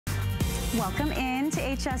Welcome in to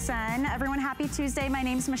HSN. Everyone, happy Tuesday. My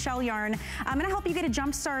name's Michelle Yarn. I'm gonna help you get a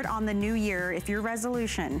jump start on the new year if your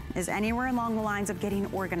resolution is anywhere along the lines of getting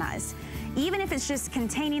organized. Even if it's just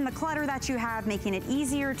containing the clutter that you have, making it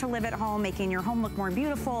easier to live at home, making your home look more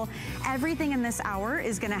beautiful, everything in this hour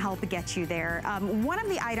is gonna help get you there. One of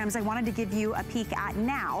the items I wanted to give you a peek at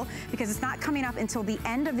now, because it's not coming up until the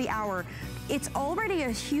end of the hour, it's already a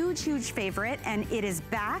huge, huge favorite, and it is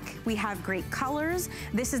back. We have great colors.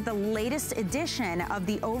 This is the latest edition of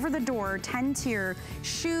the over-the-door 10-tier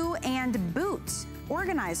shoe and boot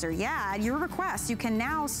organizer. Yeah, at your request, you can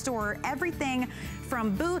now store everything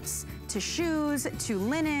from boots to shoes to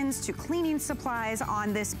linens to cleaning supplies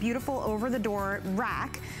on this beautiful over-the-door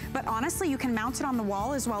rack. But honestly, you can mount it on the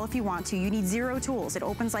wall as well if you want to. You need zero tools. It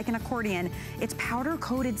opens like an accordion. It's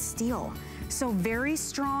powder-coated steel. So very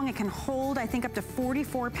strong. It can hold, I think, up to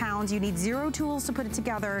 44 pounds. You need zero tools to put it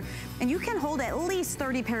together. And you can hold at least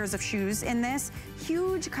 30 pairs of shoes in this.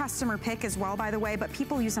 Huge customer pick as well, by the way, but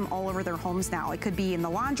people use them all over their homes now. It could be in the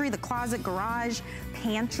laundry, the closet, garage,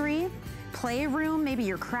 pantry, playroom, maybe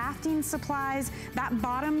your crafting supplies. That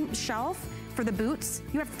bottom shelf for the boots,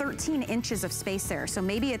 you have 13 inches of space there. So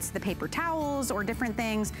maybe it's the paper towels or different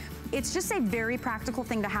things. It's just a very practical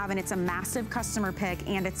thing to have, and it's a massive customer pick,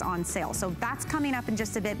 and it's on sale. So that's coming up in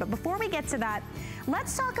just a bit. But before we get to that,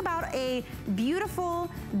 let's talk about a beautiful,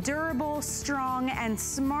 durable, strong, and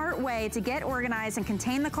smart way to get organized and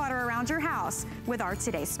contain the clutter around your house with our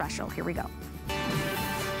today's special. Here we go.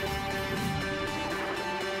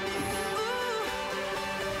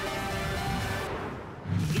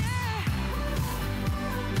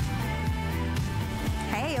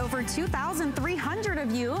 Over 2,300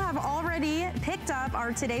 of you have already picked up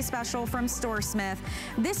our Today Special from StoreSmith.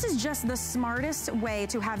 This is just the smartest way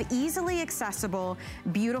to have easily accessible,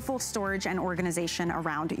 beautiful storage and organization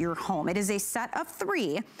around your home. It is a set of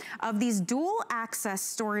 3 of these dual access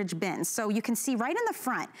storage bins. So you can see right in the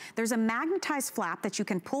front, there's a magnetized flap that you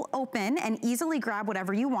can pull open and easily grab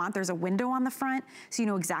whatever you want. There's a window on the front, so you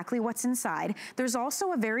know exactly what's inside. There's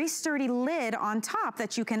also a very sturdy lid on top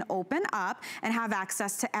that you can open up and have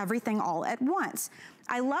access to everything all at once.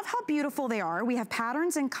 I love how beautiful they are. We have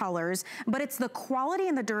patterns and colors, but it's the quality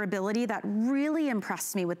and the durability that really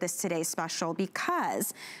impressed me with this Today's Special,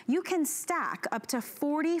 because you can stack up to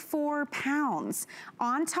 44 pounds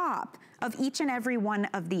on top of each and every one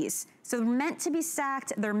of these. So they're meant to be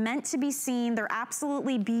stacked, they're meant to be seen, they're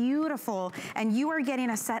absolutely beautiful, and you are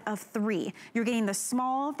getting a set of 3. You're getting the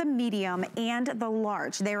small, the medium, and the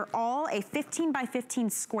large. They're all a 15 by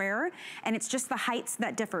 15 square, and it's just the heights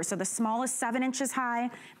that differ. So the small is 7 inches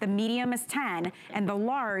high, the medium is 10, and the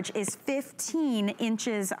large is 15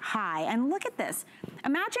 inches high. And look at this.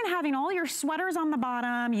 Imagine having all your sweaters on the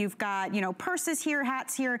bottom, you've got, you know, purses here,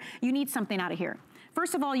 hats here, you need something out of here.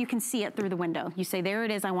 First of all, you can see it through the window. You say, there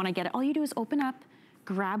it is, I wanna get it. All you do is open up,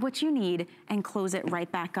 grab what you need, and close it right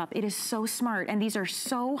back up. It is so smart, and these are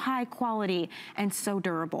so high quality and so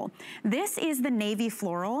durable. This is the navy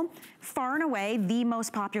floral, far and away the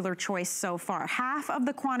most popular choice so far. Half of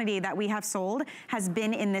the quantity that we have sold has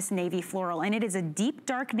been in this navy floral, and it is a deep,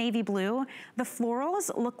 dark navy blue. The florals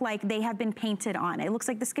look like they have been painted on. It looks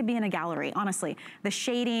like this could be in a gallery, honestly. The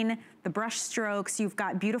shading, the brush strokes, you've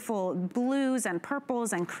got beautiful blues and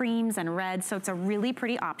purples and creams and reds, so it's a really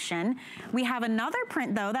pretty option. We have another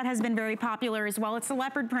print though that has been very popular as well. It's the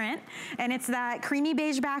leopard print, and it's that creamy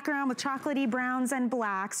beige background with chocolatey browns and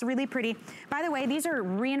blacks, really pretty. By the way, these are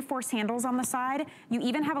reinforced handles on the side. You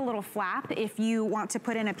even have a little flap if you want to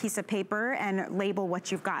put in a piece of paper and label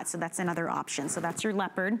what you've got, so that's another option. So that's your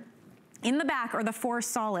leopard. In the back are the 4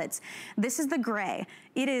 solids. This is the gray.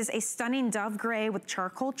 It is a stunning dove gray with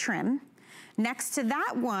charcoal trim. Next to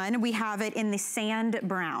that one, we have it in the sand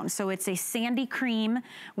brown. So it's a sandy cream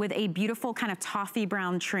with a beautiful kind of toffee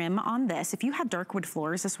brown trim on this. If you had dark wood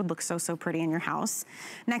floors, this would look so, so pretty in your house.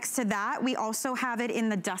 Next to that, we also have it in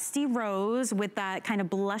the dusty rose with that kind of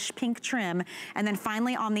blush pink trim. And then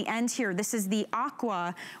finally on the end here, this is the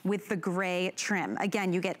aqua with the gray trim.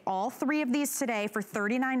 Again, you get all 3 of these today for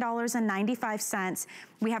 $39.95.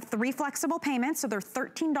 We have 3 flexible payments, so they're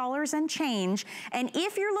 $13 and change. And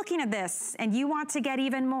if you're looking at this and you want to get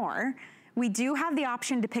even more, we do have the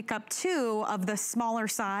option to pick up 2 of the smaller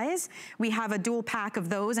size. We have a dual pack of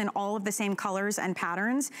those in all of the same colors and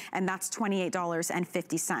patterns, and that's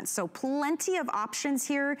 $28.50. So plenty of options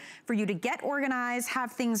here for you to get organized,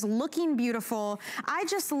 have things looking beautiful. I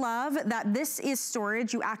just love that this is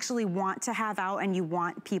storage you actually want to have out and you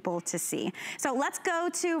want people to see. So let's go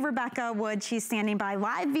to Rebecca Wood. She's standing by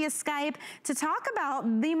live via Skype to talk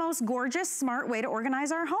about the most gorgeous, smart way to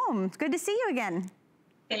organize our home. Good to see you again.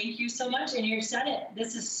 Thank you so much. And you said it.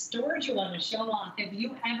 This is storage you want to show off. Have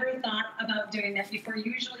you ever thought about doing that before?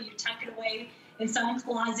 Usually you tuck it away in someone's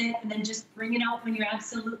closet and then just bring it out when you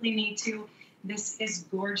absolutely need to. This is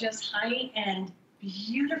gorgeous, high-end,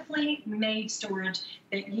 beautifully made storage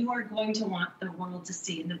that you are going to want the world to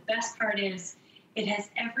see. And the best part is it has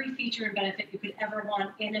every feature and benefit you could ever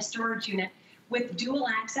want in a storage unit. With dual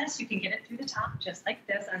access, you can get it through the top just like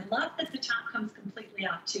this. I love that the top comes completely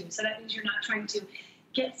off too. So that means you're not trying to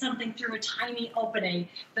get something through a tiny opening.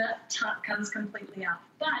 The top comes completely off.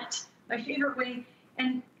 But my favorite way,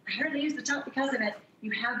 and I hardly use the top because of it,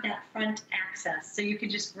 you have that front access. So you can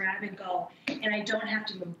just grab and go. And I don't have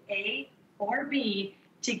to move A or B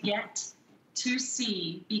to get to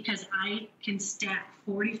C because I can stack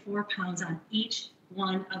 44 pounds on each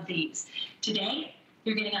one of these. Today,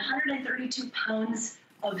 you're getting 132 pounds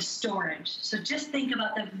of storage. So just think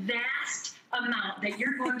about the vast amount that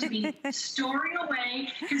you're going to be storing away.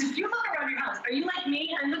 Because if you look around your house, are you like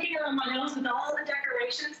me? I'm looking around my house with all the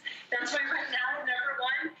decorations. That's why right now, number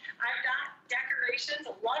one, I've got decorations. I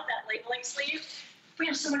love that labeling sleeve. We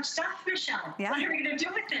have so much stuff, Michelle. Yeah. What are we going to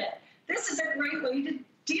do with it? This is a great way to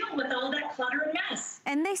deal with all that clutter and mess.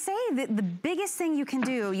 And they say that the biggest thing you can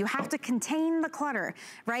do, you have to contain the clutter,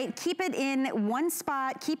 right? Keep it in one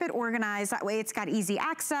spot, keep it organized. That way it's got easy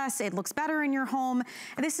access. It looks better in your home.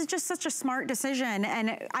 And this is just such a smart decision.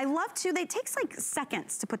 And I love to, it takes like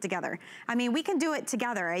seconds to put together. I mean, we can do it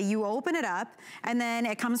together. You open it up and then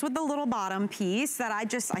it comes with the little bottom piece that I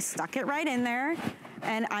stuck it right in there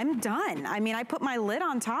and I'm done. I mean, I put my lid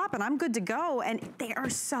on top and I'm good to go. And they are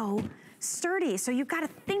so sturdy. So you've got to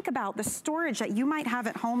think about the storage that you might have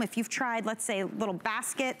at home. If you've tried, let's say, little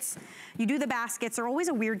baskets, you do the baskets, they're always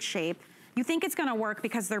a weird shape. You think it's gonna work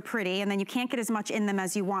because they're pretty and then you can't get as much in them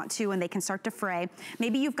as you want to and they can start to fray.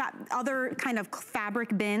 Maybe you've got other kind of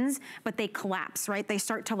fabric bins, but they collapse, right? They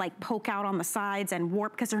start to like poke out on the sides and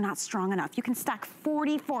warp because they're not strong enough. You can stack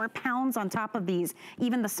 44 pounds on top of these,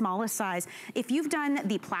 even the smallest size. If you've done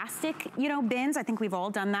the plastic, bins, I think we've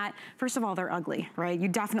all done that. First of all, they're ugly, right? You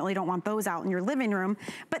definitely don't want those out in your living room,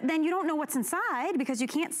 but then you don't know what's inside because you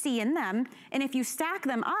can't see in them. And if you stack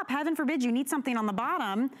them up, heaven forbid you need something on the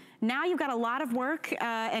bottom, now you've got a lot of work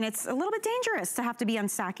and it's a little bit dangerous to have to be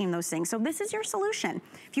unstacking those things. So this is your solution.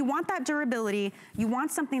 If you want that durability, you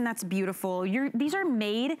want something that's beautiful, these are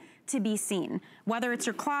made to be seen. Whether it's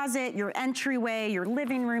your closet, your entryway, your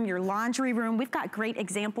living room, your laundry room, we've got great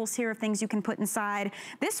examples here of things you can put inside.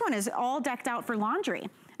 This one is all decked out for laundry.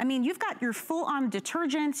 I mean, you've got your full-on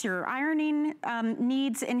detergents, your ironing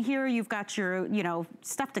needs in here. You've got your,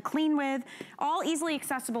 stuff to clean with, all easily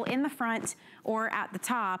accessible in the front or at the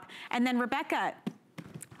top. And then Rebecca,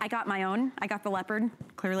 I got my own. I got the leopard.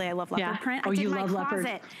 Clearly, I love leopard print. I did my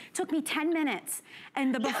closet. Took me 10 minutes.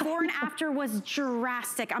 And the before and after was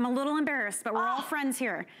drastic. I'm a little embarrassed, but we're all friends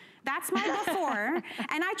here. That's my before.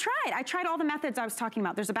 And I tried all the methods I was talking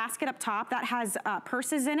about. There's a basket up top that has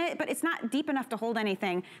purses in it, but it's not deep enough to hold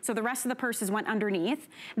anything. So the rest of the purses went underneath.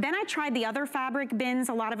 Then I tried the other fabric bins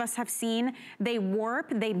a lot of us have seen. They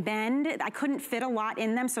warp, they bend. I couldn't fit a lot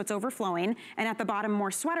in them, so it's overflowing. And at the bottom,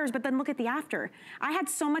 more sweaters, but then look at the after. I had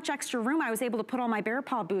so much extra room, I was able to put all my bear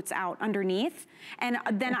paw boots out underneath. And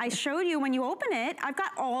then I showed you when you open it, I've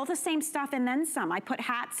got all the same stuff and then some. I put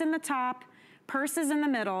hats in the top, purses in the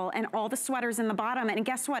middle, and all the sweaters in the bottom. And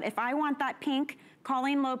guess what? If I want that pink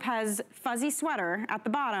Colleen Lopez fuzzy sweater at the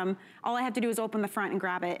bottom, all I have to do is open the front and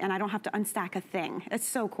grab it, and I don't have to unstack a thing. It's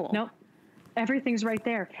so cool. Nope. Everything's right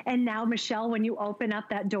there. And now, Michelle, when you open up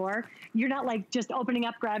that door, you're not like just opening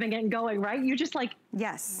up, grabbing it and going, right? You just like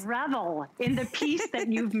revel in the piece that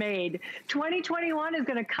you've made. 2021 is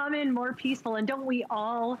going to come in more peaceful, and don't we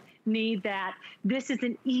all need that? This is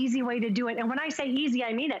an easy way to do it. And when I say easy,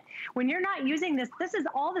 I mean it. When you're not using this, this is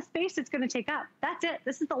all the space it's going to take up. That's it.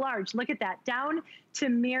 This is the large. Look at that. Down to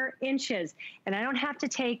mere inches. And I don't have to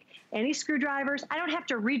take any screwdrivers. I don't have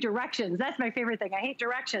to read directions. That's my favorite thing. I hate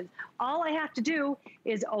directions. All I have to do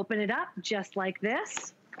is open it up just like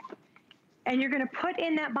this. And you're going to put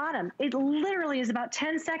in that bottom. It literally is about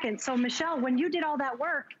 10 seconds. So Michelle, when you did all that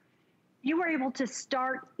work, you were able to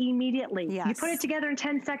start immediately. Yes. You put it together in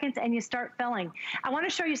 10 seconds and you start filling. I want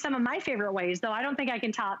to show you some of my favorite ways, though I don't think I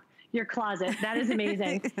can top your closet. That is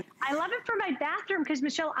amazing. I love it for my bathroom because,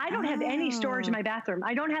 Michelle, I don't have any storage in my bathroom.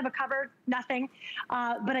 I don't have a cupboard, nothing,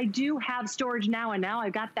 but I do have storage now, and now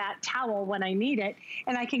I've got that towel when I need it,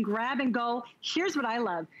 and I can grab and go. Here's what I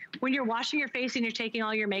love. When you're washing your face and you're taking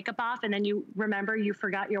all your makeup off and then you remember you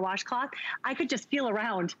forgot your washcloth, I could just feel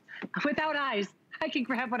around without eyes. I can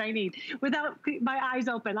grab what I need without my eyes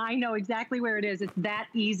open. I know exactly where it is. It's that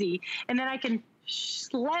easy. And then I can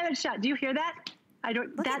slam it shut. Do you hear that?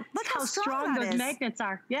 Look how strong those magnets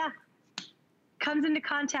are. Yeah. Comes into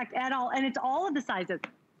contact at all. And it's all of the sizes.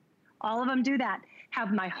 All of them do that.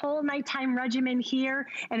 Have my whole nighttime regimen here.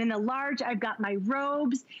 And in the large, I've got my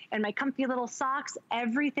robes and my comfy little socks,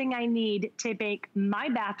 everything I need to make my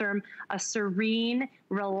bathroom a serene,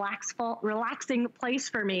 relaxing place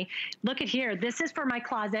for me. Look at here. This is for my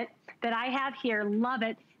closet that I have here. Love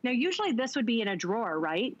it. Now, usually this would be in a drawer,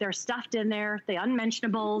 right? They're stuffed in there, the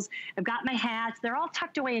unmentionables. I've got my hats. They're all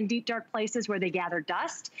tucked away in deep, dark places where they gather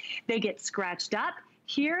dust. They get scratched up.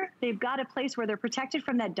 Here, they've got a place where they're protected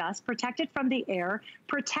from that dust, protected from the air,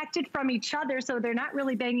 protected from each other, so they're not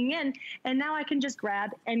really banging in. And now I can just grab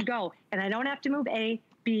and go. And I don't have to move A,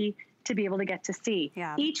 B, to be able to get to C.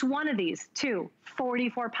 Yeah. Each one of these,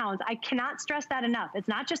 44 pounds. I cannot stress that enough. It's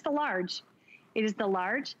not just the large. It is the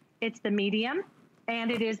large, it's the medium,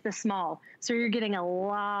 and it is the small. So you're getting a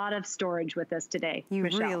lot of storage with this today,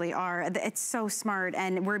 Michelle. Really are. It's so smart.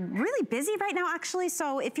 And we're really busy right now, actually.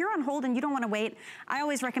 So if you're on hold and you don't want to wait, I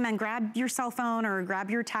always recommend grab your cell phone or grab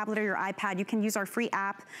your tablet or your iPad. You can use our free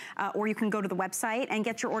app, or you can go to the website and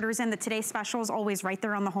get your orders in. The Today Special is always right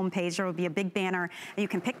there on the homepage. There will be a big banner. You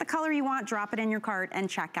can pick the color you want, drop it in your cart, and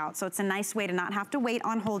check out. So it's a nice way to not have to wait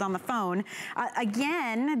on hold on the phone.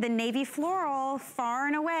 Again, the navy floral, far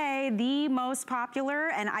and away the most popular,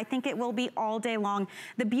 and I think it will be all day long.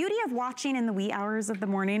 The beauty of watching in the wee hours of the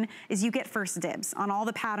morning is you get first dibs on all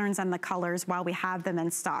the patterns and the colors while we have them in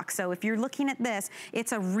stock. So if you're looking at this,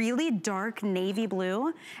 it's a really dark navy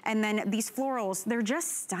blue, and then these florals, they're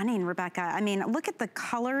just stunning, Rebecca. I mean, look at the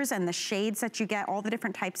colors and the shades that you get, all the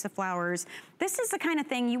different types of flowers. This is the kind of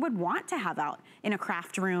thing you would want to have out in a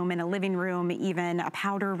craft room, in a living room, even a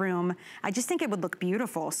powder room. I just think it would look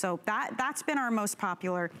beautiful. So that's been our most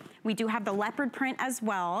popular. We do have the leopard print as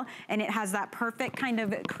well, and it has that perfect kind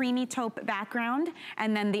of creamy taupe background,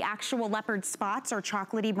 and then the actual leopard spots are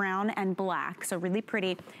chocolatey brown and black, so really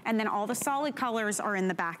pretty. And then all the solid colors are in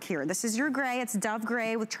the back here. This is your gray, it's dove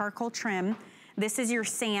gray with charcoal trim. This is your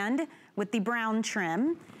sand with the brown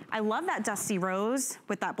trim. I love that dusty rose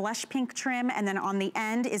with that blush pink trim, and then on the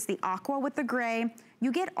end is the aqua with the gray.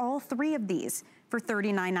 You get all three of these for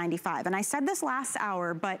 $39.95. And I said this last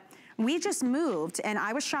hour, but we just moved and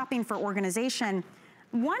I was shopping for organization.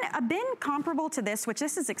 A bin comparable to this, which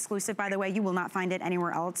this is exclusive, by the way, you will not find it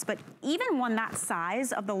anywhere else, but even one that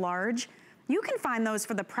size of the large, you can find those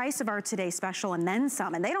for the price of our Today Special and then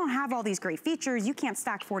some. And they don't have all these great features. You can't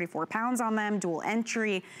stack 44 pounds on them, dual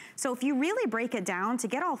entry. So if you really break it down, to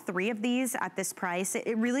get all three of these at this price,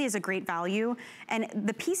 it really is a great value. And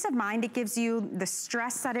the peace of mind it gives you, the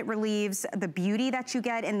stress that it relieves, the beauty that you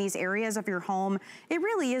get in these areas of your home, it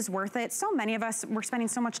really is worth it. So many of us, we're spending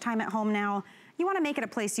so much time at home now. You want to make it a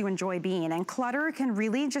place you enjoy being, and clutter can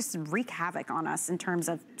really just wreak havoc on us in terms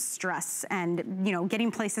of stress and, you know, getting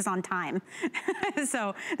places on time.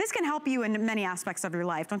 So this can help you in many aspects of your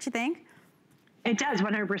life, don't you think? It does,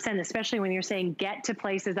 100%, especially when you're saying get to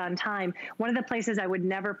places on time. One of the places I would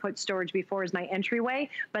never put storage before is my entryway,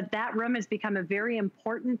 but that room has become a very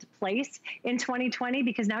important place in 2020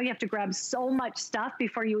 because now you have to grab so much stuff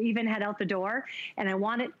before you even head out the door, and I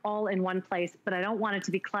want it all in one place, but I don't want it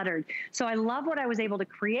to be cluttered. So I love what I was able to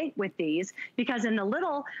create with these, because in the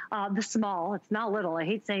little, the small, it's not little, I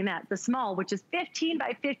hate saying that, the small, which is 15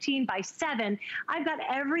 by 15 by 7, I've got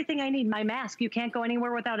everything I need. My mask, you can't go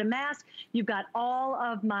anywhere without a mask. You've got all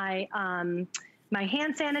of my my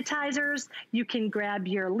hand sanitizers. You can grab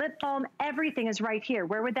your lip balm. Everything is right here.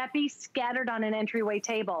 Where would that be? Scattered on an entryway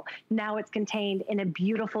table. Now it's contained in a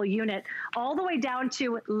beautiful unit, all the way down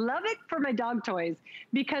to, love it for my dog toys,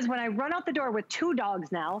 because when I run out the door with 2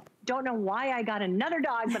 dogs now, don't know why I got another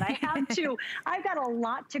dog, but I have 2. I've got a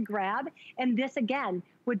lot to grab. And this, again,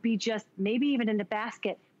 would be just maybe even in the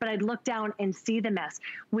basket, but I'd look down and see the mess.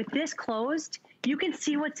 With this closed, you can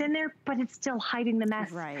see what's in there, but it's still hiding the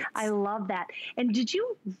mess. Right. I love that. And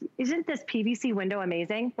isn't this PVC window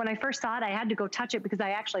amazing? When I first saw it, I had to go touch it because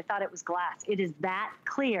I actually thought it was glass. It is that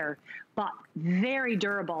clear, but very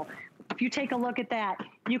durable. If you take a look at that,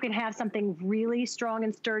 you can have something really strong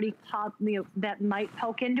and sturdy that might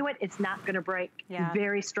poke into it. It's not going to break. Yeah.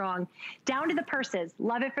 Very strong. Down to the purses.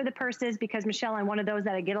 Love it for the purses because, Michelle, I'm one of those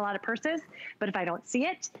that I get a lot of purses, but if I don't see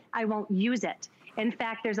it, I won't use it. In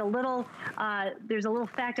fact, there's a little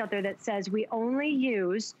fact out there that says we only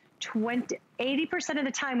use 80% of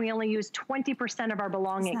the time, we only use 20% of our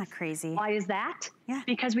belongings. Isn't that crazy? Why is that? Yeah.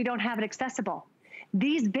 Because we don't have it accessible.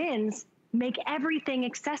 These bins make everything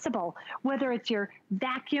accessible, whether it's your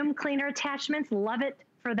vacuum cleaner attachments, love it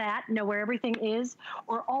for that, know where everything is,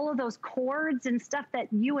 or all of those cords and stuff that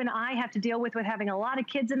you and I have to deal with having a lot of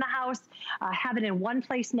kids in the house, have it in one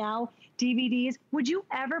place now, DVDs. Would you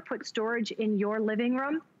ever put storage in your living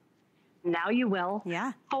room? Now you will.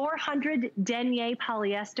 Yeah. 400 denier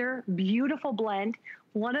polyester, beautiful blend.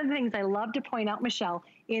 One of the things I love to point out, Michelle,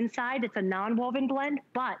 inside it's a non-woven blend,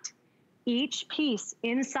 but each piece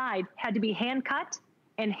inside had to be hand cut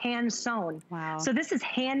and hand sewn. Wow. So this is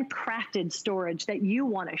handcrafted storage that you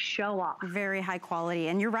want to show off. Very high quality.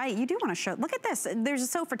 And you're right, you do want to show. Look at this. There's a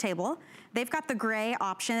sofa table. They've got the gray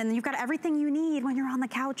option, and you've got everything you need when you're on the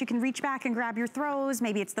couch. You can reach back and grab your throws.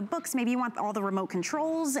 Maybe it's the books. Maybe you want all the remote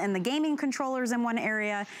controls and the gaming controllers in one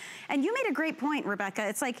area. And you made a great point, Rebecca.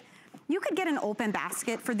 It's like, you could get an open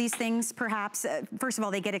basket for these things, perhaps. First of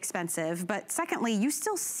all, they get expensive, but secondly, you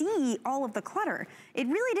still see all of the clutter. It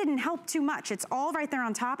really didn't help too much. It's all right there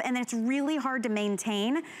on top, and it's really hard to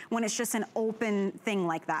maintain when it's just an open thing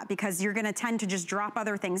like that, because you're gonna tend to just drop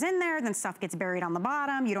other things in there, then stuff gets buried on the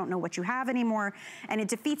bottom, you don't know what you have anymore, and it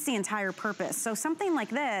defeats the entire purpose. So something like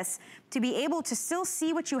this, to be able to still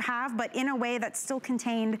see what you have, but in a way that's still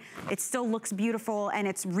contained, it still looks beautiful, and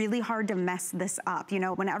it's really hard to mess this up. You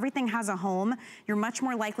know, when everything has a home, you're much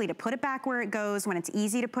more likely to put it back where it goes. When it's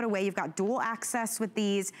easy to put away, you've got dual access with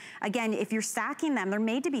these. Again, if you're stacking them, they're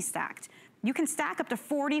made to be stacked. You can stack up to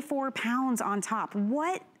 44 pounds on top.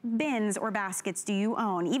 What bins or baskets do you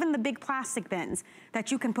own? Even the big plastic bins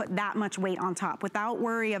that you can put that much weight on top without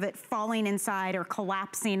worry of it falling inside or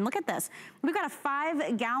collapsing. Look at this. We've got a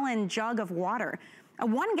 5-gallon jug of water. A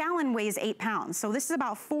 1 gallon weighs 8 pounds. So this is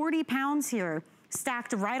about 40 pounds here,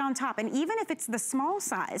 stacked right on top. And even if it's the small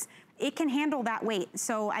size, it can handle that weight.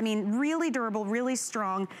 So, I mean, really durable, really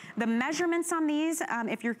strong. The measurements on these,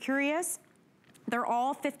 if you're curious, they're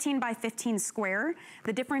all 15 by 15 square.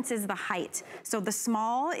 The difference is the height. So the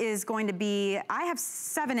small is going to be, I have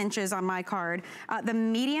 7 inches on my card. The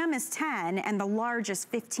medium is 10, and the large is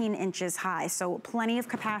 15 inches high. So plenty of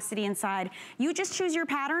capacity inside. You just choose your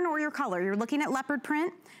pattern or your color. You're looking at leopard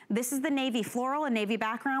print. This is the navy floral, a navy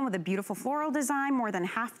background with a beautiful floral design. More than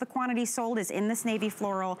half the quantity sold is in this navy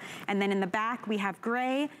floral. And then in the back, we have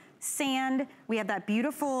gray, sand, we have that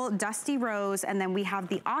beautiful dusty rose, and then we have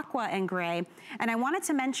the aqua and gray. And I wanted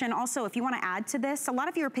to mention also, if you want to add to this, a lot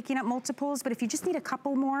of you are picking up multiples, but if you just need a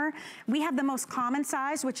couple more, we have the most common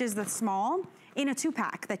size, which is the small, in a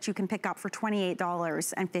 2-pack that you can pick up for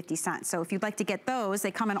 $28.50. So if you'd like to get those,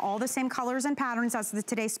 they come in all the same colors and patterns as the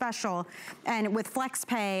Today Special. And with Flex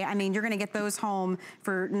Pay, I mean, you're gonna get those home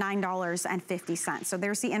for $9.50. So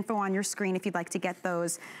there's the info on your screen if you'd like to get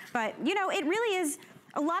those. But you know, it really is,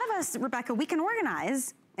 a lot of us, Rebecca, we can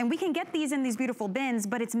organize and we can get these in these beautiful bins,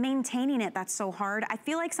 but it's maintaining it that's so hard. I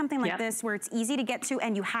feel like something like this, where it's easy to get to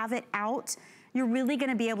and you have it out, you're really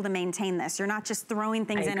gonna be able to maintain this. You're not just throwing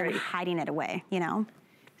things in and hiding it away, you know?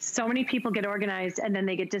 So many people get organized and then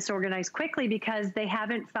they get disorganized quickly because they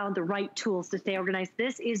haven't found the right tools to stay organized.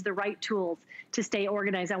 This is the right tools to stay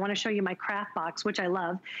organized. I want to show you my craft box, which I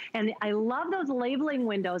love. And I love those labeling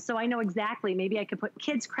windows. So I know exactly, maybe I could put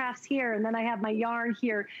kids crafts here and then I have my yarn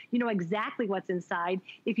here. You know exactly what's inside.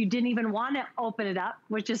 If you didn't even want to open it up,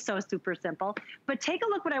 which is so super simple. But take a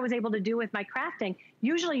look what I was able to do with my crafting.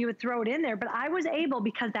 Usually you would throw it in there, but I was able,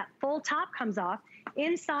 because that full top comes off,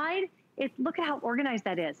 inside, look at how organized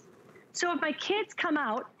that is. So if my kids come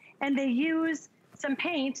out and they use some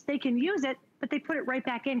paint, they can use it, but they put it right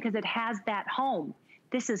back in because it has that home.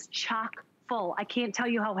 This is chock full. I can't tell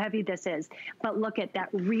you how heavy this is, but look at that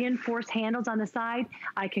reinforced handles on the side.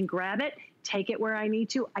 I can grab it, take it where I need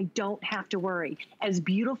to. I don't have to worry. As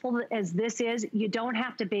beautiful as this is, you don't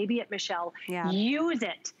have to baby it, Michelle. Use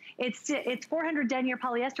it. It's 400 denier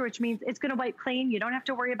polyester, which means it's gonna wipe clean. You don't have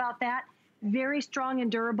to worry about that. Very strong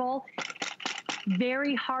and durable,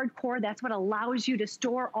 very hardcore. That's what allows you to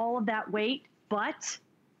store all of that weight, but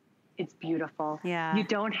it's beautiful. You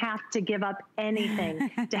don't have to give up anything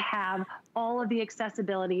to have all of the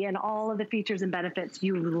accessibility and all of the features and benefits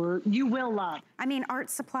you will love. I mean, art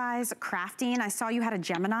supplies, crafting. I saw you had a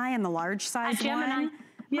Gemini in the large size one.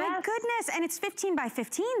 My goodness, and it's 15 by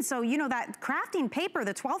 15, so you know that crafting paper,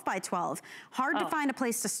 the 12 by 12, hard to find a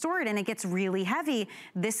place to store it, and it gets really heavy.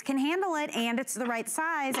 This can handle it, and it's the right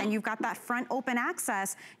size, and you've got that front open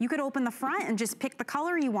access. You could open the front and just pick the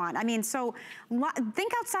color you want. I mean, so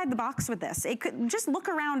think outside the box with this. It could just look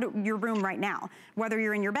around your room right now, whether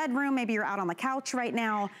you're in your bedroom, maybe you're out on the couch right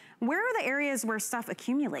now. Where are the areas where stuff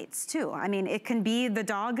accumulates too? I mean, it can be the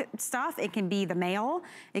dog stuff, it can be the mail,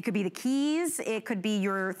 it could be the keys, it could be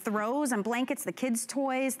your throws and blankets, the kids'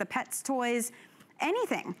 toys, the pets' toys,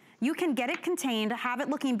 anything. You can get it contained, have it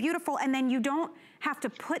looking beautiful, and then you don't have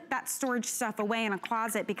to put that storage stuff away in a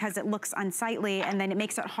closet because it looks unsightly, and then it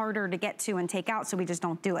makes it harder to get to and take out, so we just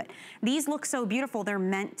don't do it. These look so beautiful, they're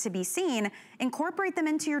meant to be seen. Incorporate them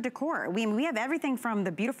into your decor. We have everything from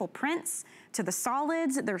the beautiful prints to the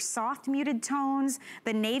solids, they're soft muted tones,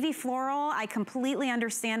 the navy floral. I completely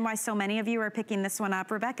understand why so many of you are picking this one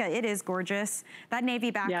up. Rebecca, it is gorgeous. That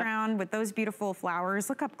navy background with those beautiful flowers,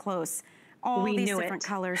 look up close. All these different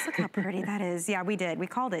colors. Look how pretty that is. Yeah, we did. We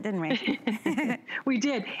called it, didn't we? We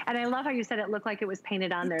did. And I love how you said it looked like it was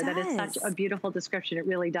painted on there. That is such a beautiful description. It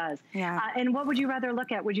really does. Yeah. And what would you rather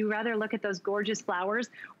look at? Would you rather look at those gorgeous flowers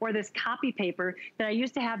or this copy paper that I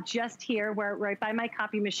used to have just here, right by my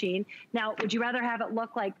copy machine? Now, would you rather have it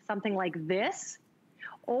look like something like this?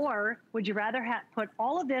 Or would you rather put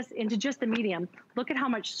all of this into just the medium? Look at how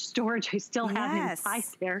much storage I still have inside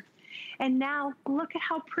there. And now look at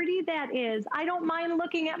how pretty that is. I don't mind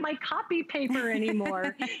looking at my copy paper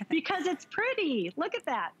anymore because it's pretty. Look at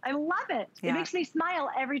that. I love it. It makes me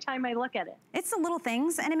smile every time I look at it. It's the little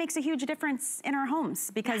things, and it makes a huge difference in our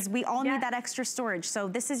homes because we all need that extra storage. So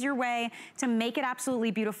this is your way to make it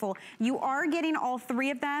absolutely beautiful. You are getting all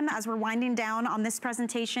three of them as we're winding down on this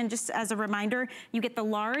presentation. Just as a reminder, you get the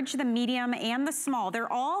large, the medium, and the small.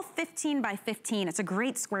 They're all 15 by 15. It's a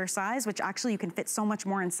great square size, which actually you can fit so much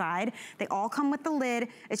more inside. They all come with the lid.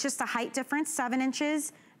 It's just a height difference, 7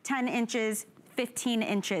 inches, 10 inches, 15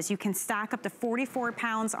 inches. You can stack up to 44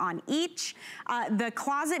 pounds on each. The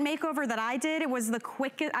closet makeover that I did, it was the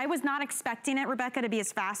quickest. I was not expecting it, Rebecca, to be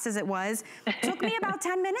as fast as it was. It took me about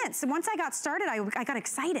 10 minutes. Once I got started, I got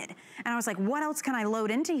excited. And I was like, what else can I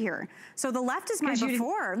load into here? So the left is my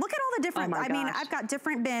before. Look at all the different, I mean, I've got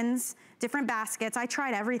different bins, different baskets. I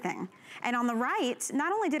tried everything. And on the right,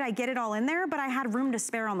 not only did I get it all in there, but I had room to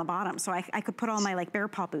spare on the bottom. So I could put all my like bear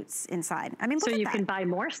paw boots inside. I mean, look at that. So you can buy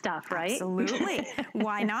more stuff, right? Absolutely.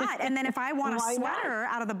 Why not? And then if I want a sweater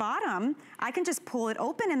out of the bottom, I can just pull it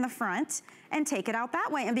open in the front and take it out that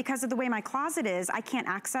way. And because of the way my closet is, I can't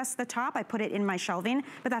access the top. I put it in my shelving,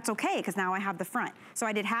 but that's okay because now I have the front. So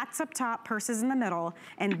I did hats up top, purses in the middle,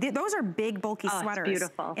 and those are big, bulky sweaters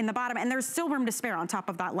beautiful. In the bottom. And there's still room to spare on top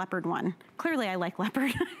of that leopard one. Clearly, I like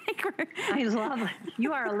leopard. I love it.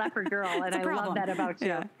 You are a leopard girl, and I love that about you.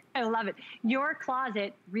 Yeah. I love it. Your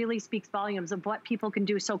closet really speaks volumes of what people can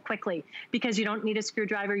do so quickly because you don't need a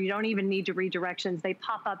screwdriver. You don't even need to read directions. They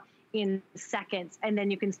pop up in seconds, and then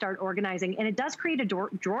you can start organizing. And it does create a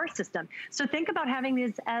drawer system. So think about having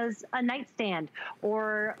this as a nightstand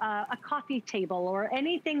or a coffee table or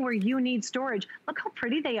anything where you need storage. Look how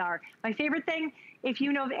pretty they are. My favorite thing, if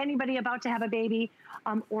you know of anybody about to have a baby,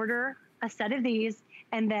 order a set of these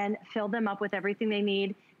and then fill them up with everything they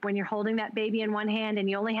need. When you're holding that baby in one hand and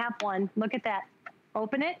you only have one, look at that.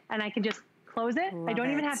 Open it and I can just close it. I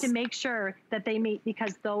don't even have to make sure that they meet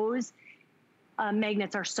because those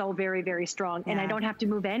magnets are so very, very strong. And I don't have to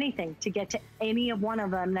move anything to get to any of one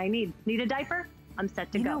of them that I need. Need a diaper? I'm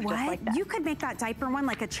set to go. You know what? Just like that. You could make that diaper one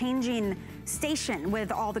like a changing station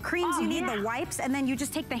with all the creams you need, the wipes, and then you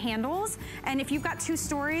just take the handles. And if you've got 2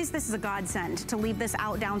 stories, this is a godsend to leave this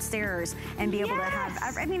out downstairs and be able to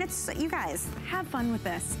have, I mean, it's, you guys, have fun with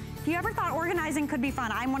this. If you ever thought organizing could be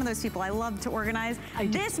fun, I'm one of those people. I love to organize.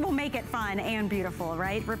 This will make it fun and beautiful,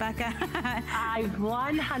 right, Rebecca? I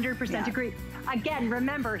 100% agree. Again,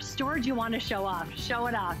 remember, storage you want to show off. Show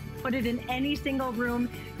it off. Put it in any single room.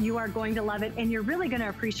 You are going to love it, and you're really going to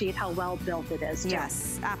appreciate how well built it is, too.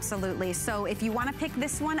 Yes, absolutely. So if you want to pick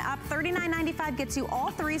this one up, $39.95 gets you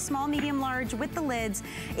all 3, small, medium, large, with the lids.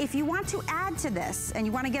 If you want to add to this, and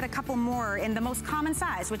you want to get a couple more in the most common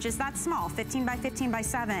size, which is that small, 15 by 15 by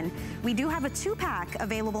 7, we do have a 2-pack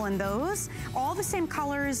available in those. All the same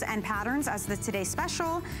colors and patterns as the Today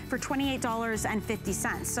Special for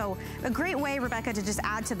 $28.50. So a great way, Rebecca, to just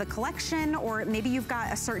add to the collection, or maybe you've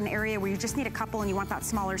got a certain area where you just need a couple and you want that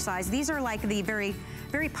smaller size. These are like the very,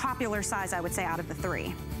 very popular size, I would say, out of the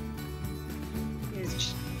 3.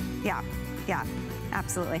 Yeah, yeah.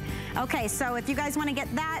 Absolutely. Okay, so if you guys want to get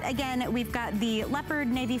that, again, we've got the leopard,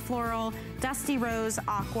 navy floral, dusty rose,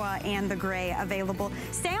 aqua, and the gray available.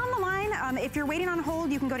 Stay on the line. If you're waiting on hold,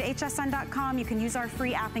 you can go to hsn.com. You can use our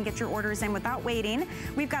free app and get your orders in without waiting.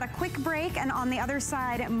 We've got a quick break, and on the other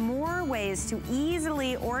side, more ways to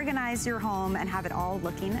easily organize your home and have it all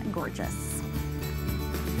looking gorgeous.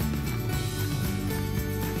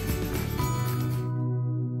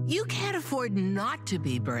 You can't afford not to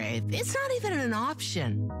be brave. It's not even an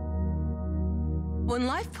option. When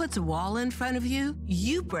life puts a wall in front of you,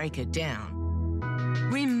 you break it down.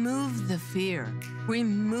 Remove the fear.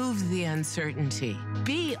 Remove the uncertainty.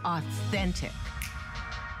 Be authentic.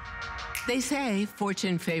 They say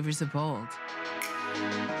fortune favors the bold.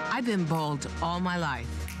 I've been bold all my life,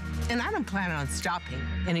 and I don't plan on stopping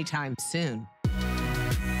anytime soon.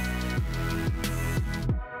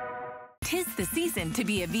 'Tis the season to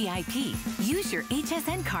be a VIP. Use your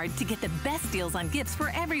HSN card to get the best deals on gifts for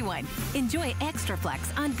everyone. Enjoy extra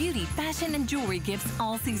flex on beauty, fashion, and jewelry gifts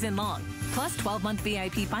all season long. Plus 12-month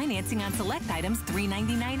VIP financing on select items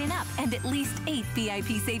 $3.99 and up, and at least 8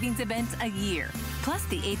 VIP savings events a year. Plus,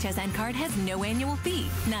 the HSN card has no annual fee.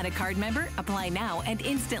 Not a card member? Apply now and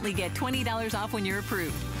instantly get $20 off when you're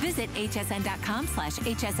approved. Visit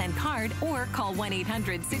hsn.com/HSN card or call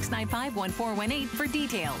 1-800-695-1418 for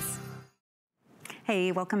details.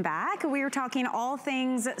 Hey, welcome back. We were talking all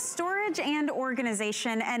things storage and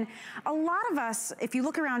organization. And a lot of us, if you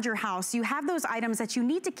look around your house, you have those items that you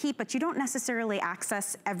need to keep, but you don't necessarily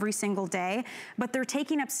access every single day, but they're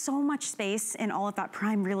taking up so much space in all of that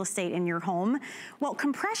prime real estate in your home. Well,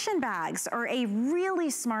 compression bags are a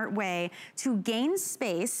really smart way to gain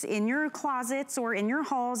space in your closets or in your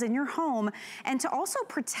halls in your home, and to also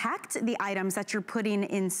protect the items that you're putting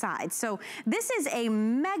inside. So this is a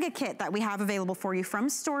mega kit that we have available for you from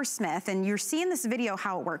StoreSmith, and you're seeing this video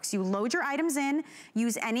how it works. You load your items in,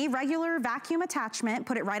 use any regular vacuum attachment,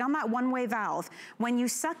 put it right on that one-way valve. When you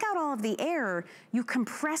suck out all of the air, you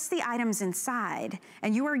compress the items inside,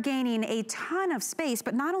 and you are gaining a ton of space.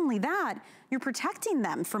 But not only that, you're protecting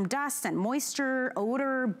them from dust and moisture,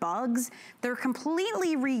 odor, bugs. They're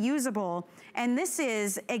completely reusable, and this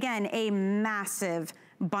is, again, a massive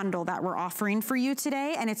bundle that we're offering for you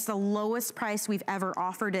today, and it's the lowest price we've ever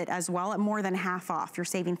offered it as well, at more than half off. You're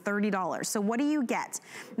saving $30. So what do you get?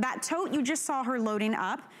 That tote you just saw her loading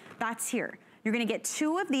up, that's here. You're gonna get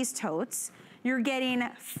 2 of these totes. You're getting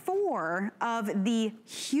 4 of the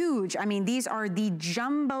huge, I mean, these are the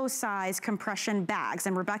jumbo size compression bags,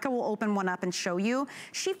 and Rebecca will open one up and show you.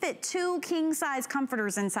 She fit 2 king size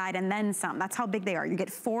comforters inside and then some. That's how big they are. You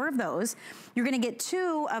get 4 of those. You're gonna get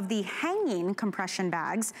 2 of the hanging compression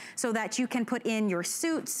bags so that you can put in your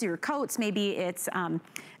suits, your coats, maybe it's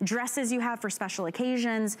dresses you have for special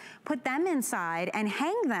occasions. Put them inside and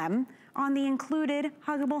hang them on the included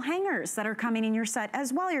huggable hangers that are coming in your set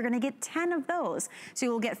as well. You're gonna get 10 of those. So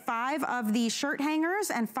you'll get 5 of the shirt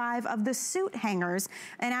hangers and 5 of the suit hangers.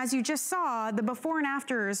 And as you just saw, the before and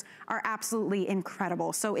afters are absolutely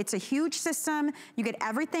incredible. So it's a huge system. You get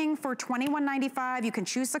everything for $21.95. You can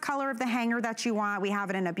choose the color of the hanger that you want. We have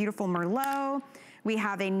it in a beautiful Merlot. We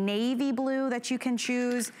have a navy blue that you can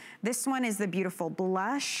choose. This one is the beautiful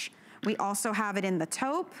blush. We also have it in the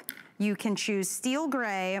taupe. You can choose steel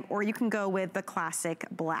gray, or you can go with the classic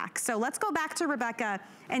black. So let's go back to Rebecca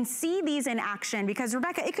and see these in action, because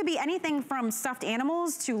Rebecca, it could be anything from stuffed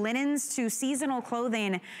animals to linens to seasonal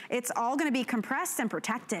clothing. It's all gonna be compressed and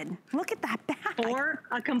protected. Look at that bag. Or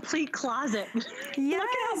a complete closet. Yes. Look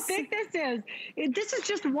at how big this is. This is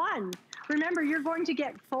just one. Remember, you're going to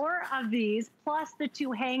get 4 of these plus the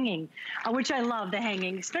 2 hanging, which I love the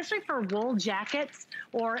hanging, especially for wool jackets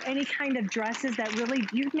or any kind of dresses that really,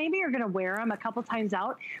 maybe you're gonna wear them a couple times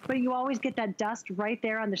out, but you always get that dust right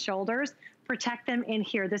there on the shoulders. Protect them in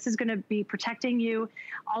here. This is gonna be protecting you,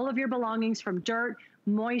 all of your belongings from dirt,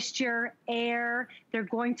 moisture, air. They're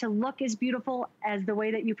going to look as beautiful as the way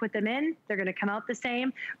that you put them in. They're going to come out the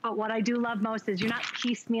same. But what I do love most is you're not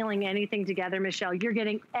piecemealing anything together, Michelle. You're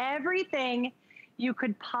getting everything you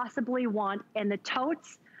could possibly want. And the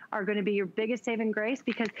totes are going to be your biggest saving grace,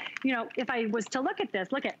 because, you know, if I was to look at this,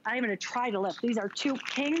 I'm going to try to lift. These are 2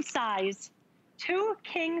 king size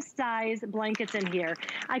blankets in here.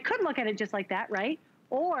 I could look at it just like that, right?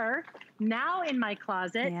 Or now in my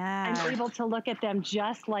closet, I'm able to look at them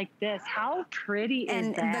just like this. How pretty is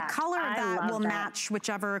that? And the color of that will match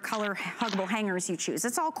whichever color huggable hangers you choose.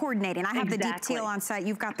 It's all coordinating. I have the deep teal on set.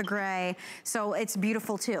 You've got the gray. So it's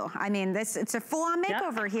beautiful too. I mean, it's a full-on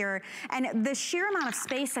makeover here. And the sheer amount of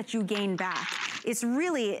space that you gain back, it's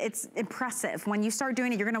impressive. When you start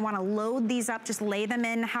doing it, you're gonna wanna load these up, just lay them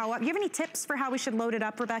in. Do you have any tips for how we should load it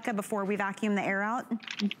up, Rebecca, before we vacuum the air out?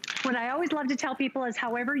 What I always love to tell people is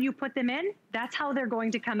however you put them in, that's how they're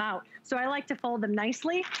going to come out. So I like to fold them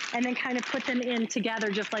nicely and then kind of put them in together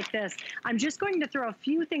just like this. I'm just going to throw a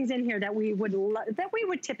few things in here that we would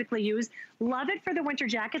typically use. Love it for the winter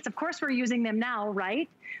jackets. Of course, we're using them now, right?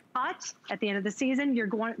 But at the end of the season, you're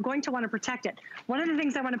going to want to protect it. One of the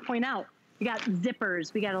things I want to point out, we got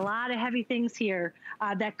zippers. We got a lot of heavy things here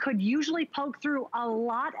that could usually poke through a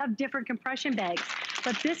lot of different compression bags.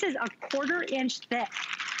 But this is a 1/4 inch thick.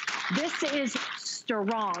 This is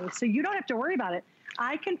strong, so you don't have to worry about it.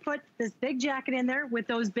 I can put this big jacket in there with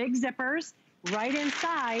those big zippers right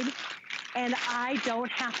inside, and I don't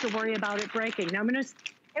have to worry about it breaking. Now I'm gonna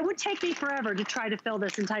It would take me forever to try to fill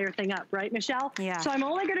this entire thing up, right, Michelle? Yeah. So I'm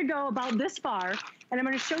only gonna go about this far, and I'm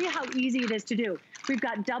gonna show you how easy it is to do. We've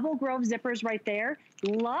got double grove zippers right there.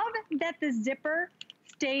 Love that the zipper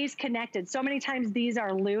stays connected. So many times these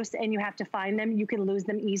are loose and you have to find them. You can lose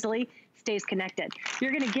them easily. Stays connected.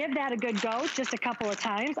 You're gonna give that a good go just a couple of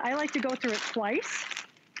times. I like to go through it twice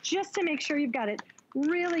just to make sure you've got it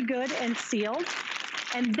really good and sealed.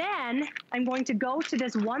 And then I'm going to go to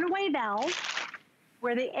this one-way valve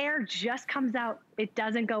where the air just comes out. It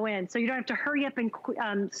doesn't go in. So you don't have to hurry up and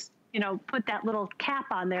you know, put that little cap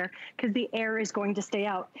on there because the air is going to stay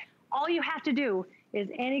out. All you have to do is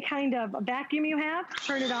any kind of vacuum you have,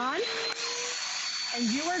 turn it on, and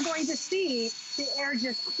you are going to see the air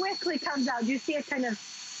just quickly comes out. You see it kind of,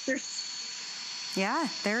 yeah,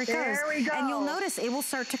 there it goes. There we go. And you'll notice it will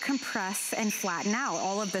start to compress and flatten out.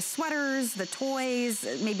 All of the sweaters, the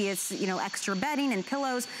toys, maybe it's, you know, extra bedding and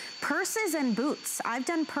pillows, purses and boots. I've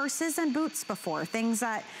done purses and boots before, things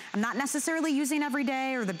that I'm not necessarily using every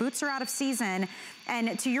day, or the boots are out of season.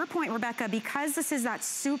 And to your point, Rebecca, because this is that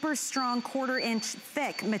super strong 1/4 inch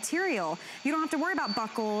thick material, you don't have to worry about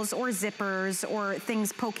buckles or zippers or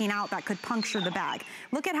things poking out that could puncture the bag.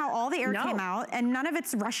 Look at how all the air came out and none of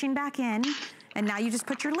it's rushing back in. And now you just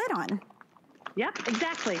put your lid on. Yep,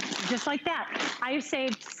 exactly. Just like that. I have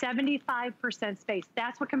saved 75% space.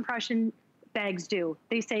 That's what compression bags do.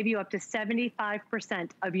 They save you up to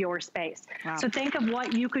 75% of your space. Wow. So think of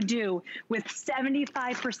what you could do with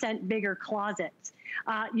 75% bigger closets.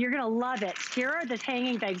 You're gonna love it. Here are the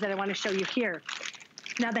hanging bags that I wanna show you here.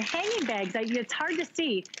 Now the hanging bags, it's hard to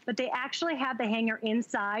see, but they actually have the hanger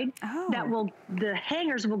inside that the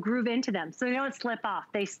hangers will groove into them. So they don't slip off,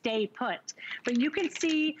 they stay put. But you can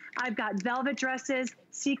see I've got velvet dresses,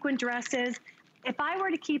 sequin dresses. If I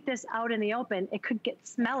were to keep this out in the open, it could get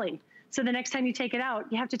smelly. So the next time you take it out,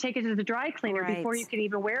 you have to take it to the dry cleaner before you can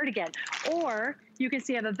even wear it again. Or you can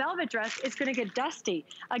see I have a velvet dress, it's gonna get dusty.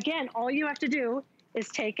 Again, all you have to do is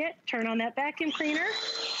take it, turn on that vacuum cleaner,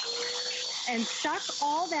 and suck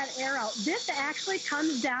all that air out. This actually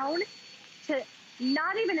comes down to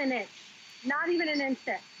not even an inch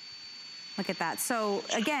thick. Look at that. So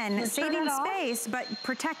again, saving space, but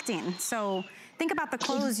protecting. So think about the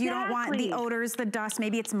clothes. You don't want the odors, the dust.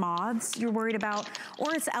 Maybe it's moths you're worried about,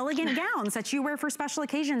 or it's elegant gowns that you wear for special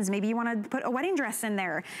occasions. Maybe you want to put a wedding dress in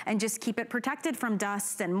there and just keep it protected from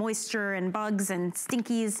dust and moisture and bugs and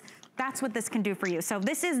stinkies. That's what this can do for you. So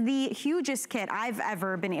this is the hugest kit I've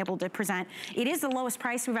ever been able to present. It is the lowest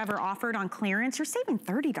price we've ever offered on clearance. You're saving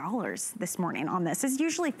 $30 this morning on this. It's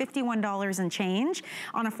usually $51 and change.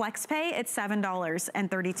 On a flex pay, it's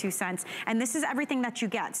 $7.32. And this is everything that you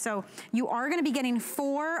get. So you are gonna be getting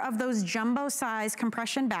 4 of those jumbo size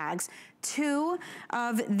compression bags, 2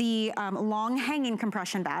 of the long hanging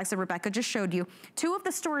compression bags that Rebecca just showed you, 2 of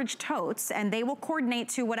the storage totes, and they will coordinate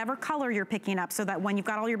to whatever color you're picking up so that when you've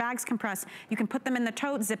got all your bags compressed, you can put them in the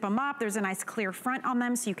tote, zip them up. There's a nice clear front on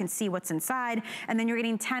them so you can see what's inside. And then you're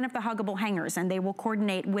getting 10 of the huggable hangers, and they will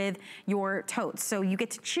coordinate with your totes. So you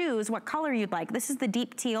get to choose what color you'd like. This is the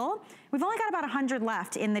deep teal. We've only got about 100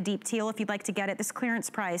 left in the deep teal if you'd like to get it. This clearance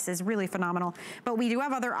price is really phenomenal. But we do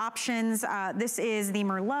have other options. This is the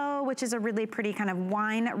Merlot, which is a really pretty kind of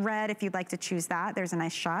wine red if you'd like to choose that. There's a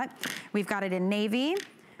nice shot. We've got it in navy.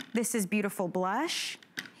 This is beautiful blush.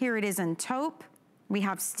 Here it is in taupe. We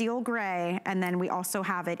have steel gray, and then we also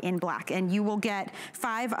have it in black. And you will get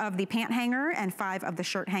 5 of the pant hanger and 5 of the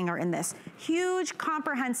shirt hanger in this. Huge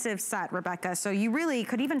comprehensive set, Rebecca. So you really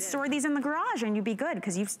could even store these in the garage and you'd be good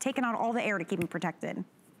because you've taken out all the air to keep them protected.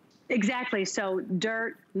 Exactly, so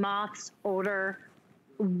dirt, moths, odor,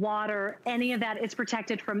 water, any of that, it's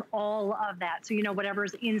protected from all of that. So you know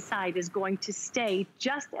whatever's inside is going to stay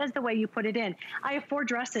just as the way you put it in. I have 4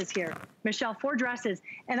 dresses here, Michelle, 4 dresses,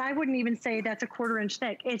 and I wouldn't even say that's a 1/4 inch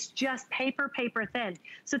thick. It's just paper thin.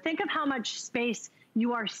 So think of how much space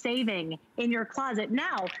you are saving in your closet.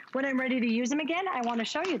 Now, when I'm ready to use them again, I want to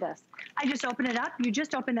show you this. I just open it up. You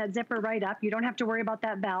just open that zipper right up. You don't have to worry about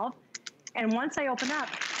that valve. And once I open up,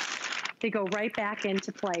 they go right back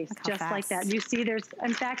into place, just like that. You see there's,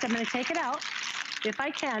 in fact, I'm gonna take it out, if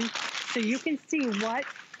I can, so you can see what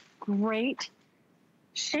great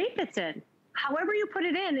shape it's in. However you put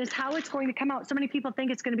it in is how it's going to come out. So many people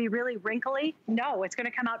think it's going to be really wrinkly. No, it's going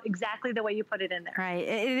to come out exactly the way you put it in there. Right.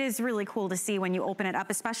 It is really cool to see when you open it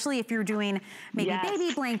up, especially if you're doing maybe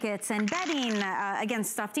baby blankets and bedding, again,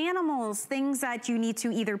 stuffed animals, things that you need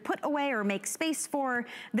to either put away or make space for.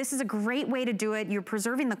 This is a great way to do it. You're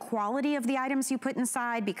preserving the quality of the items you put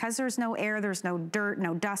inside because there's no air, there's no dirt,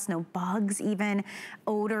 no dust, no bugs even,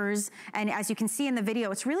 odors. And as you can see in the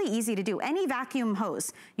video, it's really easy to do. Any vacuum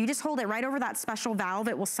hose, you just hold it right over that special valve.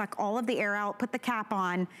 It will suck all of the air out, put the cap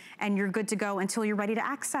on, and you're good to go until you're ready to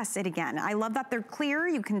access it again. I love that they're clear.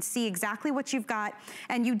 You can see exactly what you've got,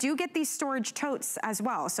 and you do get these storage totes as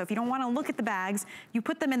well. So if you don't want to look at the bags, you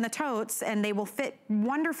put them in the totes and they will fit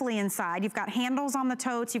wonderfully inside. You've got handles on the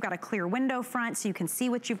totes. You've got a clear window front so you can see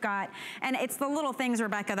what you've got. And it's the little things,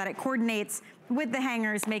 Rebecca, that it coordinates with the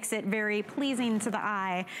hangers, makes it very pleasing to the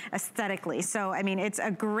eye aesthetically. So, I mean, it's a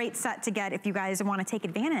great set to get if you guys want to take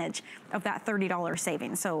advantage of that $30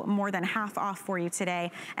 savings. So more than half off for you today.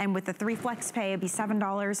 And with the 3 flex pay, it'd be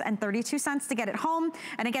 $7.32 to get it home.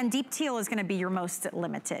 And again, deep teal is going to be your most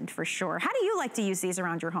limited for sure. How do you like to use these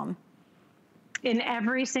around your home? In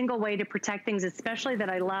every single way to protect things, especially that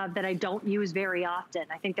I love, that I don't use very often.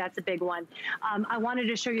 I think that's a big one. I wanted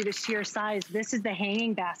to show you the sheer size. This is the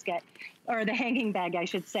hanging basket, or the hanging bag, I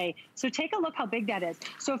should say. So take a look how big that is.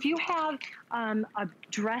 So if you have a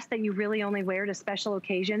dress that you really only wear to special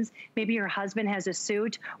occasions, maybe your husband has a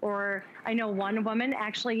suit, or I know one woman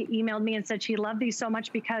actually emailed me and said she loved these so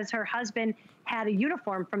much because her husband had a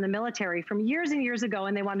uniform from the military from years and years ago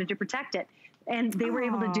and they wanted to protect it. And they were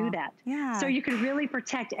able to do that. Yeah. So you can really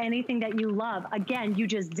protect anything that you love. Again, you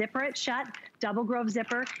just zipper it shut, double grove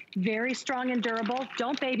zipper, very strong and durable.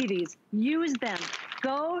 Don't baby these, use them.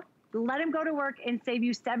 Go, let them go to work and save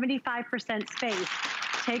you 75% space.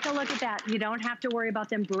 Take a look at that. You don't have to worry about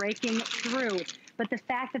them breaking through. But the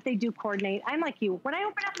fact that they do coordinate, I'm like you. When I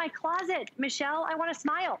open up my closet, Michelle, I want to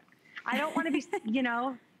smile. I don't want to be, you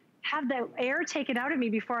know, have the air taken out of me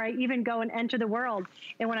before I even go and enter the world.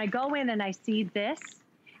 And when I go in and I see this,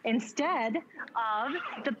 instead of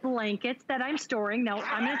the blankets that I'm storing, now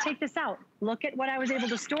I'm going to take this out. Look at what I was able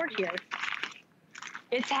to store here.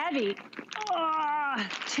 It's heavy.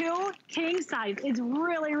 2 king size. It's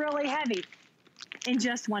really, really heavy. In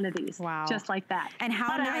just one of these. Wow. Just like that. And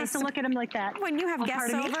how nice. I have to look at them like that. When you have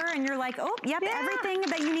guests over and you're like, oh, yep, everything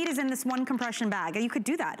that you need is in this one compression bag. You could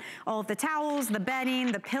do that. All of the towels, the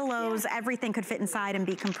bedding, the pillows, everything could fit inside and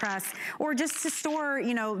be compressed. Or just to store,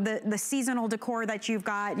 you know, the seasonal decor that you've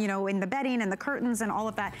got, you know, in the bedding and the curtains and all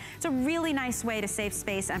of that. It's a really nice way to save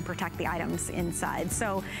space and protect the items inside.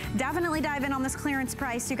 So definitely dive in on this clearance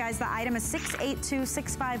price. You guys, the item is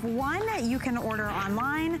 $682,651. You can order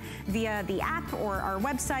online via the app or our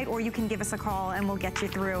website, or you can give us a call and we'll get you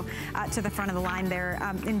through to the front of the line there.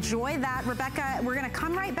 Enjoy that. Rebecca, we're gonna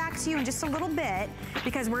come right back to you in just a little bit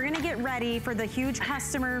because we're gonna get ready for the huge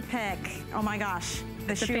customer pick. Oh my gosh.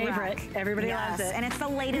 The shoe favorite. rack. Everybody loves it. And it's the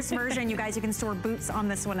latest version. You guys, you can store boots on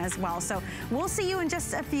this one as well. So we'll see you in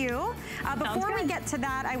just a few. Before we get to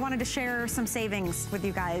that, I wanted to share some savings with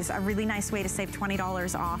you guys. A really nice way to save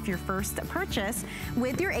 $20 off your first purchase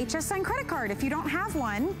with your HSN credit card. If you don't have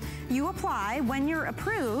one, you apply. When you're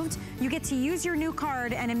approved, you get to use your new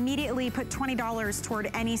card and immediately put $20 toward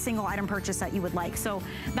any single item purchase that you would like. So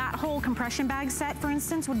that whole compression bag set, for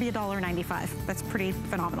instance, would be $1.95. That's pretty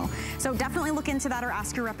phenomenal. So definitely look into that or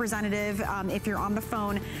ask your representative if you're on the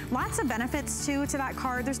phone. Lots of benefits too to that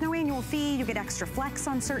card. There's no annual fee. You get extra flex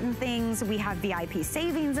on certain things. We have VIP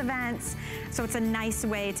savings events. So it's a nice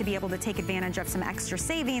way to be able to take advantage of some extra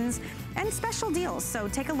savings and special deals. So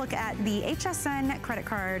take a look at the HSN credit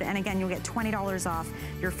card. And again, you'll get $20 off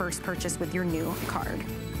your first purchase with your new card.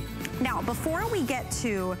 Now, before we get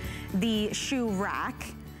to the shoe rack,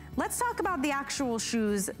 let's talk about the actual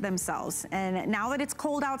shoes themselves. And now that it's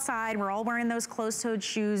cold outside, we're all wearing those closed-toed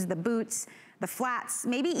shoes, the boots, the flats,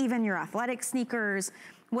 maybe even your athletic sneakers,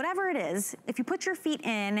 whatever it is. If you put your feet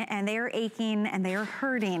in and they are aching and they are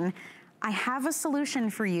hurting, I have a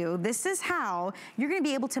solution for you. This is how you're gonna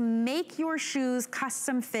be able to make your shoes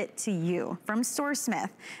custom fit to you from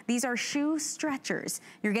StoreSmith. These are shoe stretchers.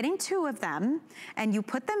 You're getting 2 of them and you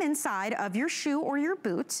put them inside of your shoe or your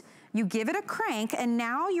boot. You give it a crank and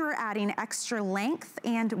now you're adding extra length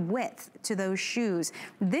and width to those shoes.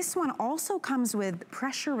 This one also comes with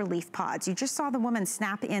pressure relief pods. You just saw the woman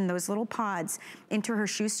snap in those little pods into her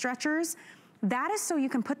shoe stretchers. That is so you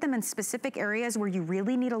can put them in specific areas where you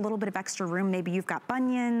really need a little bit of extra room. Maybe you've got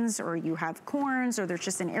bunions or you have corns or there's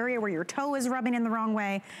just an area where your toe is rubbing in the wrong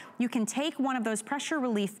way. You can take one of those pressure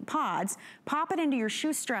relief pods, pop it into your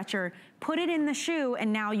shoe stretcher, put it in the shoe,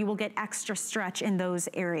 and now you will get extra stretch in those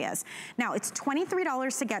areas. Now, it's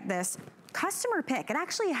 $23 to get this. Customer pick, it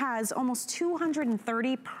actually has almost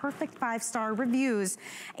 230 perfect 5-star reviews,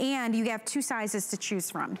 and you have 2 sizes to choose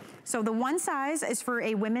from. So the one size is for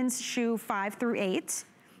a women's shoe 5 through 8.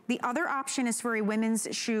 The other option is for a women's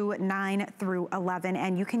shoe 9 through 11,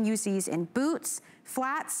 and you can use these in boots,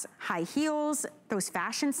 flats, high heels, those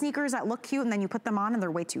fashion sneakers that look cute and then you put them on and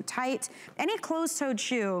they're way too tight. Any closed-toed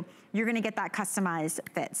shoe, you're gonna get that customized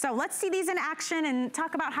fit. So let's see these in action and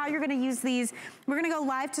talk about how you're gonna use these. We're gonna go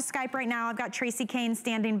live to Skype right now. I've got Tracy Kane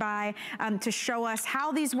standing by to show us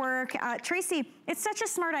how these work. Tracy, it's such a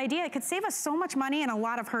smart idea. It could save us so much money and a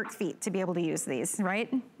lot of hurt feet to be able to use these,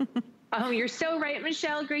 right? Oh, you're so right,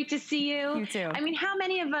 Michelle. Great to see you. You too. I mean, how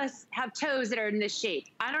many of us have toes that are in this shape?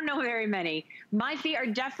 I don't know very many. My feet are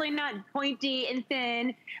definitely not pointy and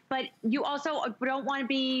thin, but you also don't want to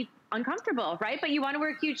be uncomfortable, right? But you want to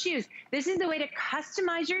wear cute shoes. This is the way to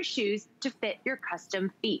customize your shoes to fit your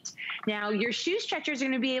custom feet. Now, your shoe stretchers are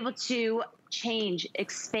going to be able to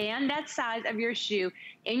expand that size of your shoe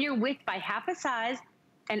in your width by half a size,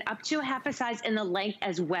 and up to a half a size in the length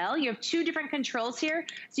as well. You have two different controls here.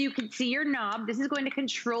 So you can see your knob. This is going to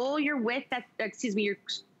control your width,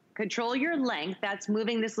 control your length. That's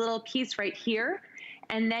moving this little piece right here.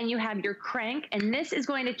 And then you have your crank, and this is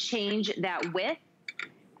going to change that width.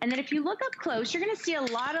 And then if you look up close, you're gonna see a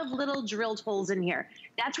lot of little drilled holes in here.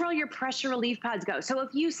 That's where all your pressure relief pads go. So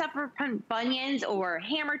if you suffer from bunions or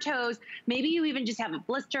hammer toes, maybe you even just have a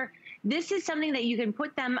blister, this is something that you can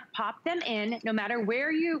pop them in, no matter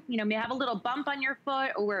where you may have a little bump on your foot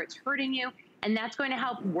or where it's hurting you, and that's going to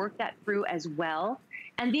help work that through as well.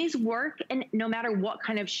 And these work in no matter what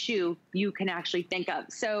kind of shoe you can actually think of.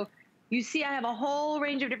 So you see I have a whole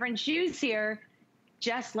range of different shoes here,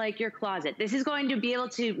 just like your closet. This is going to be able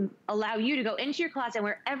to allow you to go into your closet and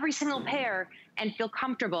wear every single pair and feel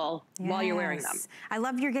comfortable while you're wearing them. I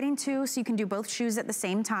love you're getting two, so you can do both shoes at the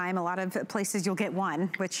same time. A lot of places you'll get one,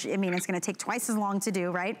 which, I mean, it's gonna take twice as long to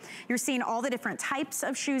do, right? You're seeing all the different types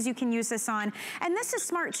of shoes you can use this on. And this is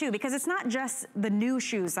smart too, because it's not just the new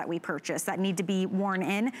shoes that we purchase that need to be worn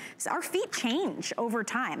in. So our feet change over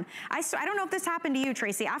time. I don't know if this happened to you,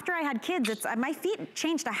 Tracy. After I had kids, my feet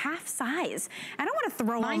changed a half size. I don't wanna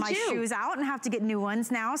throw all my shoes out and have to get new ones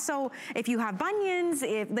now. So if you have bunions,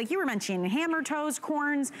 like you were mentioning, hammer toes,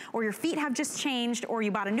 corns, or your feet have just changed, or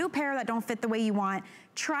you bought a new pair that don't fit the way you want,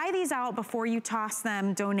 try these out before you toss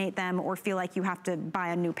them, donate them, or feel like you have to buy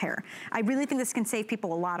a new pair. I really think this can save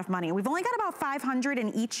people a lot of money. We've only got about 500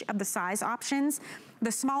 in each of the size options.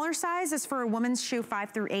 The smaller size is for a woman's shoe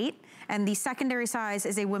 5 through 8, and the secondary size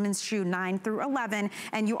is a women's shoe 9 through 11,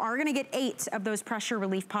 and you are gonna get 8 of those pressure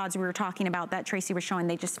relief pods we were talking about that Tracy was showing.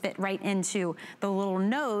 They just fit right into the little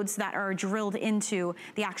nodes that are drilled into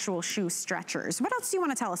the actual shoe stretchers. What else do you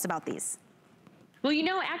wanna tell us about these? Well, you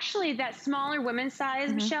know, actually that smaller women's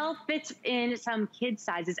size, Michelle, fits in some kid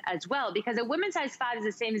sizes as well, because a women's size 5 is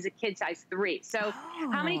the same as a kid size 3. So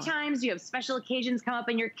how many times do you have special occasions come up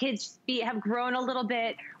and your kids' feet have grown a little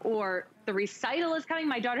bit, or the recital is coming?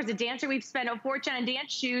 My daughter's a dancer. We've spent a fortune on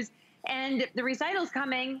dance shoes, and the recital's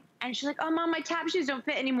coming, and she's like, oh, Mom, my tap shoes don't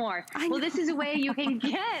fit anymore. Well, this is a way you can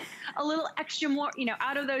get a little extra more,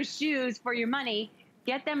 out of those shoes for your money.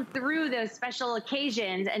 Get them through those special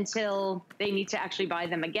occasions until they need to actually buy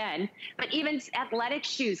them again. But even athletic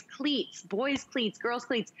shoes, cleats, boys' cleats, girls'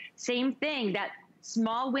 cleats, same thing. That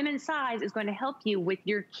small women's size is going to help you with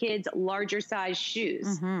your kids' larger size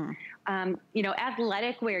shoes.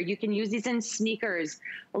 Athletic wear, you can use these in sneakers.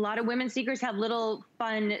 A lot of women's sneakers have little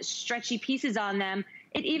fun, stretchy pieces on them.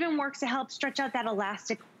 It even works to help stretch out that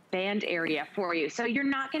elastic band area for you. So you're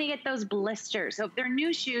not going to get those blisters. So if they're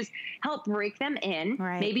new shoes, help break them in.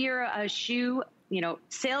 Right. Maybe you're a shoe,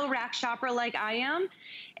 sale rack shopper like I am.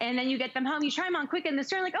 And then you get them home, you try them on quick in the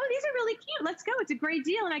store, like, oh, these are really cute. Let's go. It's a great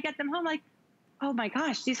deal. And I get them home like, oh my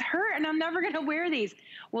gosh, these hurt and I'm never going to wear these.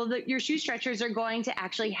 Well, your shoe stretchers are going to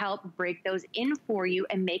actually help break those in for you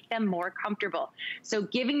and make them more comfortable. So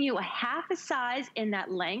giving you a half a size in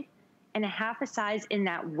that length and a half a size in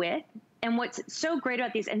that width. And what's so great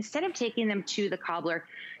about these, instead of taking them to the cobbler,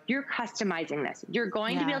 you're customizing this. You're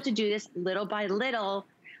going to be able to do this little by little.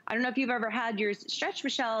 I don't know if you've ever had yours stretched,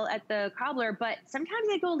 Michelle, at the cobbler, but sometimes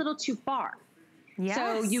they go a little too far. Yes.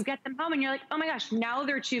 So you get them home and you're like, oh my gosh, now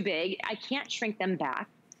they're too big. I can't shrink them back.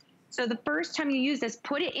 So the first time you use this,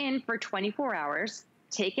 put it in for 24 hours,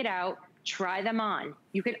 take it out, try them on.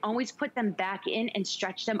 You can always put them back in and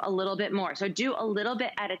stretch them a little bit more. So do a little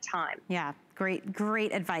bit at a time. Yeah.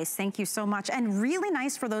 Great advice. Thank you so much. And really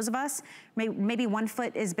nice for those of us, maybe one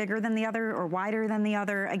foot is bigger than the other or wider than the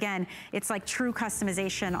other. Again, it's like true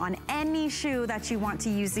customization on any shoe that you want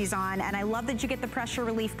to use these on. And I love that you get the pressure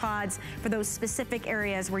relief pods for those specific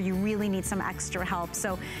areas where you really need some extra help.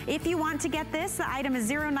 So if you want to get this, the item is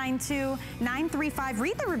 092935.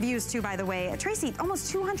 Read the reviews too, by the way. Tracy,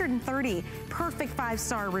 almost 230 perfect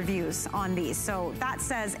 5-star reviews on these. So that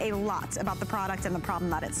says a lot about the product and the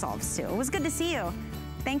problem that it solves too. It was good to see you.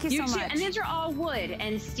 Thank you so much. And these are all wood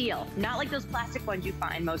and steel, not like those plastic ones you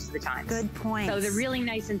find most of the time. Good point. So they're really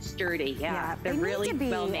nice and sturdy. Yeah, they're really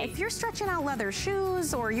well made. If you're stretching out leather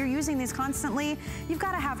shoes or you're using these constantly, you've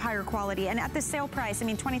got to have higher quality. And at this sale price, I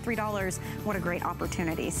mean, $23, what a great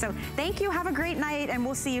opportunity. So thank you. Have a great night, and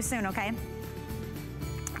we'll see you soon, okay?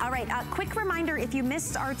 All right, quick reminder, if you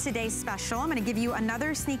missed our today's special, I'm going to give you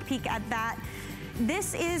another sneak peek at that.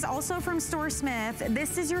 This is also from StoreSmith.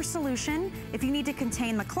 This is your solution if you need to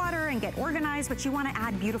contain the clutter and get organized, but you want to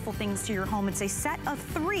add beautiful things to your home. It's a set of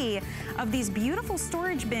 3 of these beautiful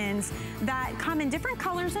storage bins that come in different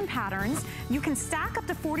colors and patterns. You can stack up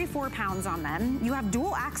to 44 pounds on them. You have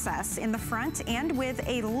dual access in the front and with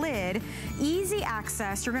a lid. Easy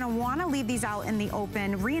access. You're going to want to leave these out in the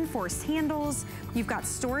open. Reinforced handles. You've got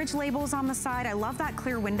storage labels on the side. I love that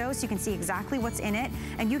clear window so you can see exactly what's in it.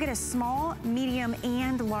 And you get a small, medium,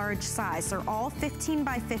 and large size. They're all 15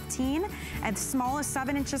 by 15, and small is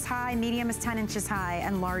 7 inches high, medium is 10 inches high,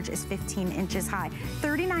 and large is 15 inches high.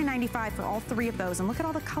 $39.95 for all 3 of those. And look at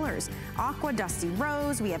all the colors. Aqua, dusty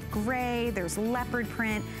rose, we have gray, there's leopard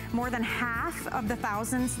print. More than half of the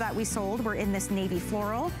thousands that we sold were in this navy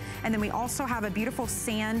floral. And then we also have a beautiful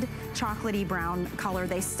sand chocolatey brown color.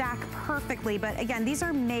 They stack perfectly, but again, these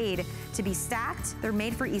are made to be stacked. They're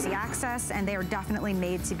made for easy access, and they are definitely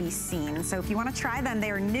made to be seen. So if you want to try them,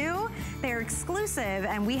 they're new, they're exclusive,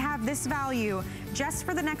 and we have this value just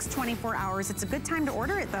for the next 24 hours. It's a good time to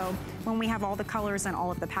order it though, when we have all the colors and all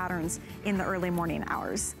of the patterns in the early morning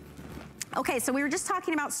hours. Okay, so we were just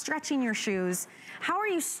talking about stretching your shoes. How are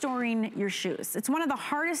you storing your shoes? It's one of the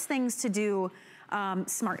hardest things to do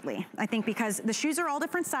smartly, I think, because the shoes are all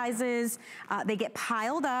different sizes. They get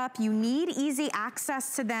piled up. You need easy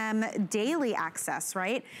access to them, daily access,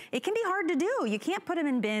 right? It can be hard to do. You can't put them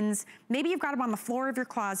in bins. Maybe you've got them on the floor of your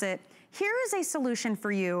closet. Here is a solution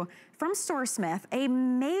for you from StoreSmith, a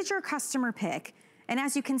major customer pick. And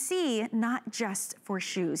as you can see, not just for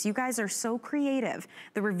shoes. You guys are so creative.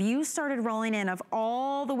 The reviews started rolling in of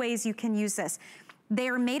all the ways you can use this. They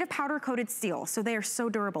are made of powder-coated steel, so they are so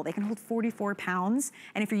durable. They can hold 44 pounds,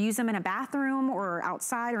 and if you use them in a bathroom or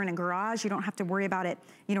outside or in a garage, you don't have to worry about it,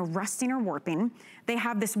 you know, rusting or warping. They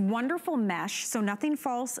have this wonderful mesh, so nothing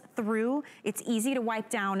falls through. It's easy to wipe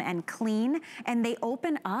down and clean, and they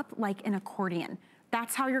open up like an accordion.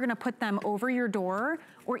 That's how you're gonna put them over your door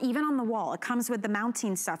or even on the wall. It comes with the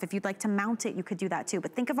mounting stuff. If you'd like to mount it, you could do that too.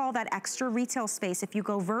 But think of all that extra retail space. If you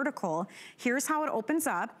go vertical, here's how it opens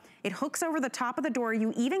up. It hooks over the top of the door.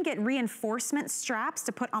 You even get reinforcement straps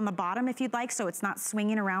to put on the bottom if you'd like, so it's not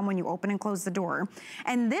swinging around when you open and close the door.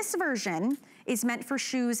 And this version is meant for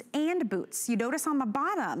shoes and boots. You notice on the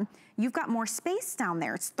bottom, you've got more space down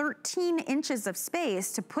there. It's 13 inches of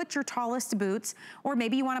space to put your tallest boots, or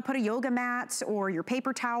maybe you wanna put a yoga mat or your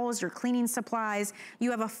paper towels, your cleaning supplies.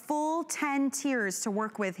 You have a full 10 tiers to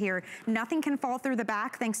work with here. Nothing can fall through the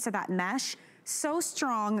back thanks to that mesh. So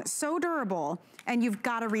strong, so durable, and you've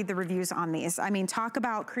got to read the reviews on these. I mean, talk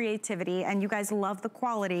about creativity, and you guys love the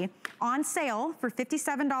quality. On sale for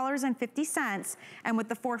 $57.50, and with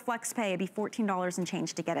the 4 flex pay, it'd be $14 and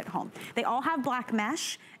change to get it home. They all have black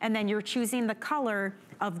mesh, and then you're choosing the color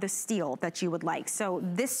of the steel that you would like. So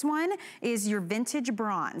this one is your vintage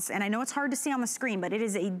bronze, and I know it's hard to see on the screen, but it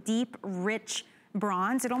is a deep, rich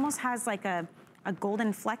bronze. It almost has like a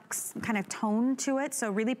golden flecks kind of tone to it. So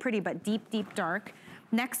really pretty, but deep, deep dark.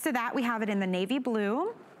 Next to that, we have it in the navy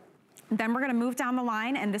blue. Then we're gonna move down the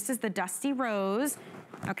line, and this is the dusty rose.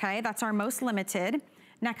 Okay, that's our most limited.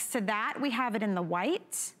 Next to that, we have it in the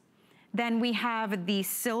white. Then we have the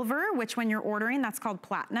silver, which when you're ordering, that's called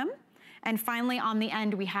platinum. And finally, on the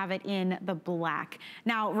end, we have it in the black.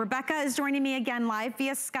 Now, Rebecca is joining me again live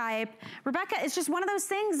via Skype. Rebecca, it's just one of those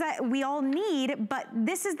things that we all need, but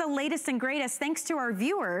this is the latest and greatest thanks to our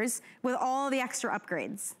viewers with all the extra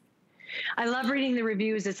upgrades. I love reading the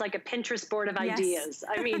reviews. It's like a Pinterest board of ideas.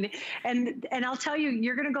 I mean, and I'll tell you,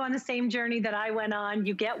 you're going to go on the same journey that I went on.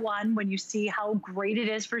 You get one when you see how great it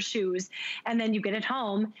is for shoes, and then you get it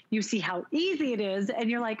home, you see how easy it is, and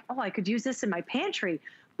you're like, oh, I could use this in my pantry.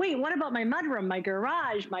 Wait, what about my mudroom, my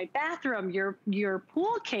garage, my bathroom, your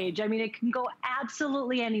pool cage? I mean, it can go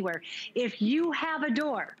absolutely anywhere. If you have a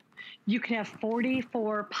door you can have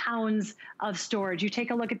 44 pounds of storage. You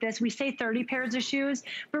take a look at this. We say 30 pairs of shoes,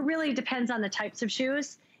 but really it depends on the types of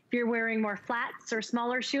shoes. If you're wearing more flats or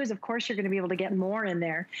smaller shoes, of course, you're going to be able to get more in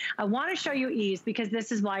there. I want to show you ease because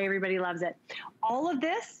this is why everybody loves it. All of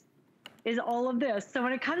this is all of this. So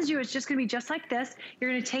when it comes to you, it's just going to be just like this.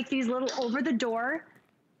 You're going to take these little over the door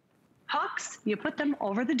hooks, you put them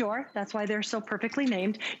over the door. That's why they're so perfectly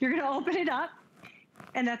named. You're going to open it up,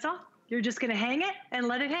 and that's all. You're just going to hang it and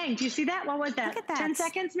let it hang. Do you see that? What was that? Look at that. 10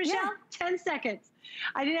 seconds, Michelle? Yeah. 10 seconds.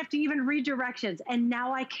 I didn't have to even read directions, and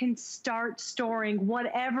now I can start storing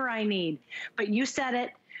whatever I need. But you said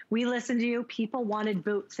it. We listened to you. People wanted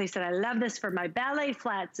boots. They said, I love this for my ballet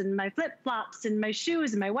flats and my flip-flops and my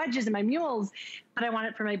shoes and my wedges and my mules, but I want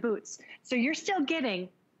it for my boots. So you're still getting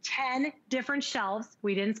 10 different shelves.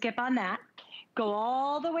 We didn't skip on that. Go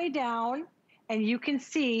all the way down, and you can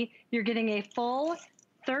see you're getting a full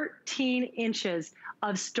 13 inches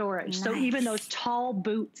of storage. Nice. So even those tall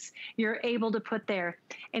boots you're able to put there.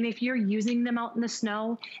 And if you're using them out in the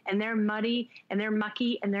snow and they're muddy and they're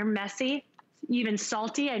mucky and they're messy, even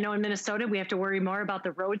salty, I know in Minnesota we have to worry more about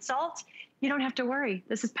the road salt. You don't have to worry.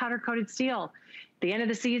 This is powder coated steel. At the end of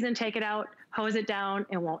the season, take it out, hose it down.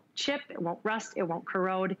 It won't chip, it won't rust, it won't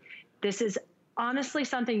corrode. This is honestly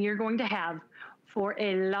something you're going to have for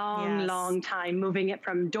a long, long time, moving it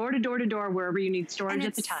from door to door to door, wherever you need storage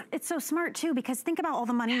at the time. It's so smart too, because think about all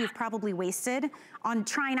the money you've probably wasted on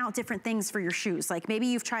trying out different things for your shoes. Like maybe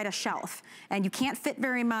you've tried a shelf and you can't fit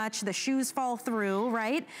very much, the shoes fall through,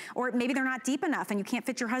 right? Or maybe they're not deep enough and you can't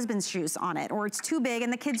fit your husband's shoes on it, or it's too big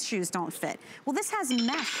and the kids' shoes don't fit. Well, this has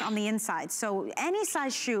mesh on the inside, so any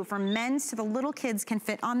size shoe from men's to the little kids can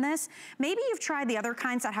fit on this. Maybe you've tried the other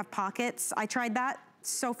kinds that have pockets. I tried that.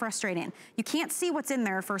 So frustrating. You can't see what's in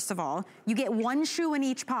there, first of all. You get one shoe in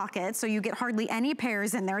each pocket, so you get hardly any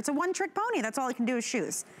pairs in there. It's a one-trick pony. That's all it can do is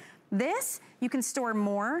shoes. This, you can store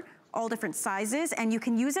more, all different sizes, and you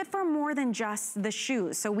can use it for more than just the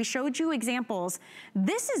shoes. So we showed you examples.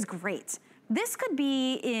 This is great. This could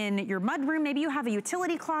be in your mudroom. Maybe you have a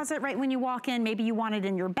utility closet right when you walk in. Maybe you want it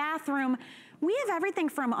in your bathroom. We have everything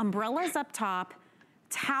from umbrellas up top,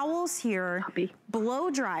 towels here, blow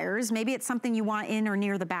dryers, maybe it's something you want in or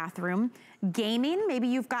near the bathroom. Gaming, maybe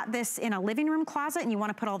you've got this in a living room closet and you want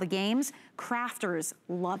to put all the games. Crafters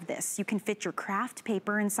love this. You can fit your craft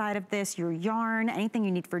paper inside of this, your yarn, anything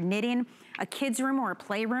you need for knitting, a kid's room or a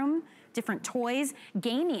playroom, different toys.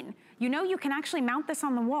 Gaming, you know you can actually mount this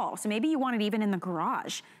on the wall. So maybe you want it even in the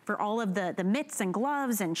garage for all of the mitts and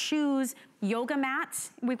gloves and shoes. Yoga mats,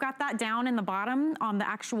 we've got that down in the bottom on the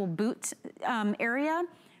actual boot area.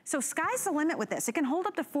 So sky's the limit with this. It can hold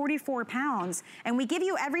up to 44 pounds, and we give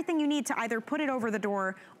you everything you need to either put it over the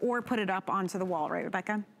door or put it up onto the wall, right,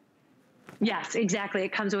 Rebecca? Yes, exactly.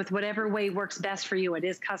 It comes with whatever way works best for you. It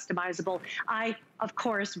is customizable. I, of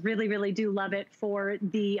course, really, really do love it for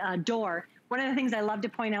the door. One of the things I love to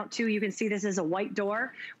point out too, you can see this is a white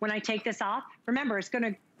door. When I take this off, remember, it's going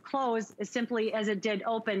to close as simply as it did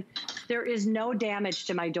open. There is no damage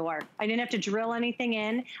to my door. I didn't have to drill anything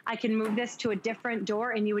in. I can move this to a different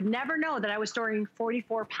door, and you would never know that I was storing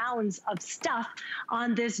 44 pounds of stuff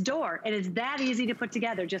on this door. And it's that easy to put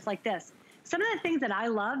together, just like this. Some of the things that I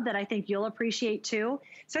love that I think you'll appreciate too.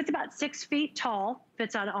 So it's about 6 feet tall,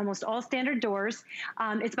 fits on almost all standard doors.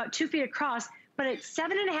 It's about 2 feet across, but it's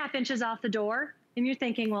 7.5 inches off the door. And you're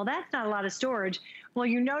thinking, well, that's not a lot of storage. Well,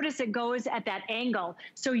 you notice it goes at that angle.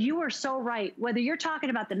 So you are so right. Whether you're talking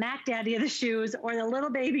about the Mac Daddy of the shoes or the little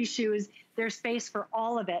baby shoes, there's space for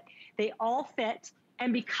all of it. They all fit.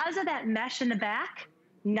 And because of that mesh in the back,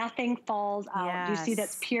 nothing falls out. Yes. You see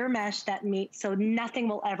that's pure mesh, that meat, so nothing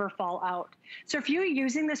will ever fall out. So if you're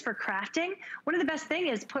using this for crafting, one of the best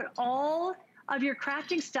things is put all of your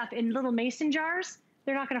crafting stuff in little mason jars.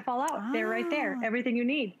 They're not going to fall out. Oh. They're right there, everything you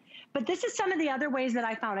need. But this is some of the other ways that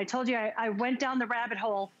I found. I told you I went down the rabbit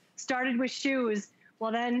hole, started with shoes.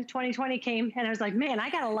 Well, then 2020 came, and I was like, man, I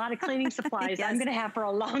got a lot of cleaning supplies yes. I'm going to have for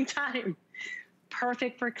a long time.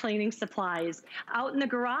 Perfect for cleaning supplies. Out in the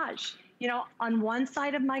garage, you know, on one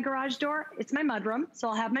side of my garage door, it's my mudroom, so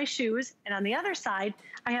I'll have my shoes. And on the other side,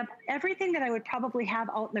 I have everything that I would probably have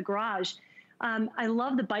out in the garage. I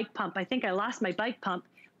love the bike pump. I think I lost my bike pump.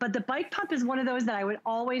 But the bike pump is one of those that I would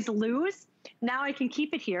always lose. Now I can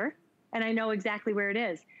keep it here, and I know exactly where it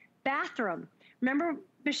is. Bathroom. Remember,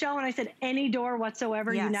 Michelle, when I said any door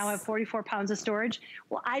whatsoever, yes. you now have 44 pounds of storage?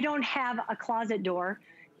 Well, I don't have a closet door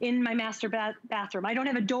in my master bathroom. I don't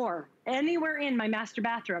have a door anywhere in my master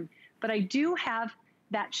bathroom, but I do have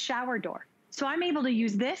that shower door. So I'm able to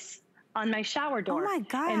use this on my shower door. Oh my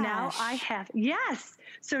gosh. And now I have, yes.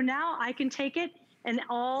 So now I can take it, and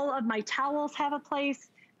all of my towels have a place.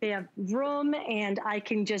 They have room, and I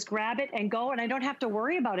can just grab it and go, and I don't have to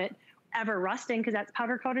worry about it ever rusting because that's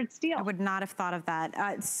powder coated steel. I would not have thought of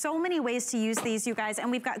that. So many ways to use these, you guys,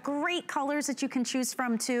 and we've got great colors that you can choose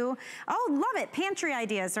from too. Oh, love it. Pantry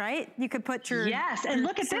ideas, right? You could put your Yes, and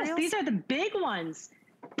look at cereals. This. These are the big ones.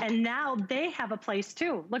 And now they have a place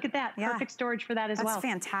too. Look at that, perfect storage for that as well. That's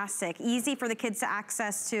fantastic. Easy for the kids to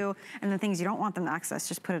access to, and the things you don't want them to access,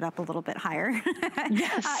 just put it up a little bit higher.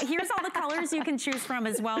 Yes. Here's all the colors you can choose from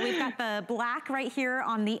as well. We've got the black right here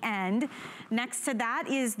on the end. Next to that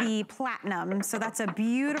is the platinum, so that's a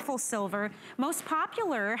beautiful silver. Most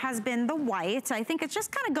popular has been the white. I think it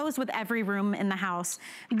just kind of goes with every room in the house.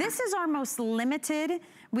 This is our most limited.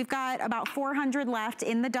 We've got about 400 left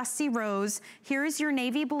in the dusty rose. Here's your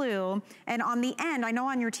navy blue. And on the end, I know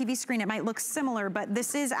on your TV screen it might look similar, but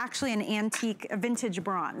this is actually an antique vintage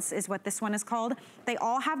bronze is what this one is called. They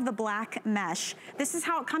all have the black mesh. This is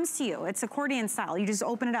how it comes to you. It's accordion style. You just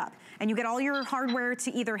open it up and you get all your hardware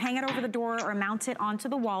to either hang it over the door or mount it onto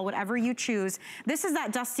the wall, whatever you choose. This is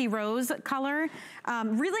that dusty rose color.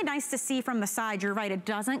 Really nice to see from the side. You're right, it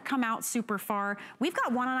doesn't come out super far. We've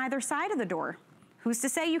got one on either side of the door. Who's to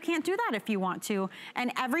say you can't do that if you want to?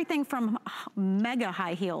 And everything from mega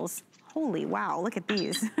high heels. Holy wow, look at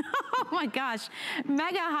these. Oh my gosh,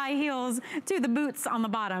 mega high heels to the boots on the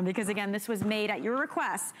bottom, because again, this was made at your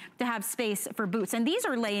request to have space for boots. And these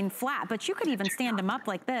are laying flat, but you could even stand them up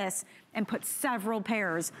like this and put several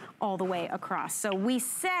pairs all the way across. So we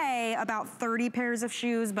say about 30 pairs of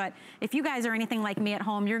shoes, but if you guys are anything like me at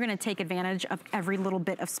home, you're gonna take advantage of every little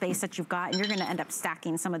bit of space that you've got, and you're gonna end up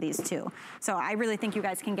stacking some of these too. So I really think you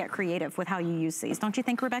guys can get creative with how you use these. Don't you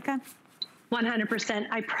think, Rebecca? 100%.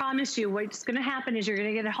 I promise you what's going to happen is you're going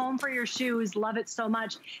to get a home for your shoes, love it so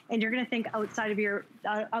much, and you're going to think outside of your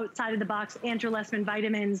outside of the box. Andrew Lessman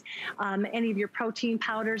vitamins, any of your protein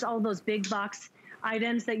powders, all those big box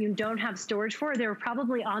items that you don't have storage for, they're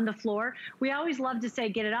probably on the floor. We always love to say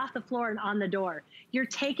get it off the floor and on the door. You're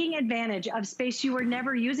taking advantage of space you were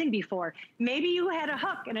never using before. Maybe you had a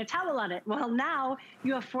hook and a towel on it. Well, now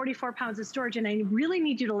you have 44 pounds of storage, and I really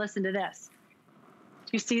need you to listen to this.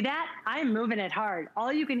 You see that? I'm moving it hard.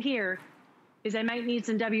 All you can hear is I might need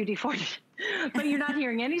some WD-40, but you're not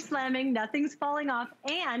hearing any slamming, nothing's falling off,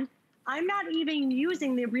 and I'm not even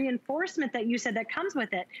using the reinforcement that you said that comes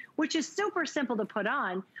with it, which is super simple to put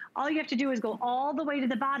on. All you have to do is go all the way to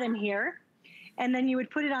the bottom here, and then you would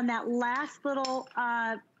put it on that last little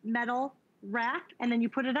metal rack, and then you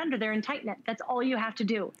put it under there and tighten it. That's all you have to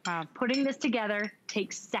do. Wow. Putting this together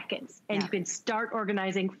takes seconds, and you can start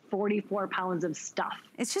organizing 44 pounds of stuff.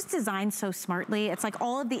 It's just designed so smartly. It's like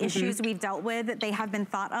all of the issues we've dealt with, they have been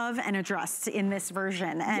thought of and addressed in this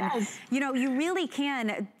version. And you know, you really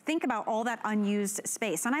can think about all that unused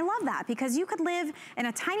space. And I love that, because you could live in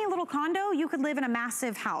a tiny little condo, you could live in a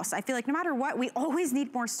massive house. I feel like no matter what, we always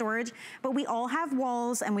need more storage, but we all have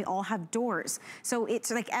walls and we all have doors. So it's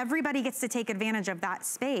like everybody gets to take advantage of that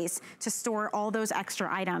space to store all those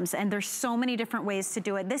extra items. And there's so many different ways to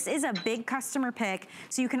do it. This is a big customer pick,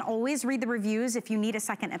 so you can always read the reviews if you need a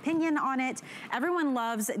second opinion on it. Everyone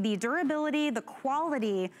loves the durability, the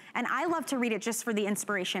quality, and I love to read it just for the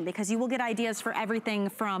inspiration, because you will get ideas for everything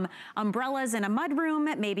from umbrellas in a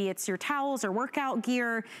mudroom, maybe it's your towels or workout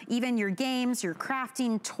gear, even your games, your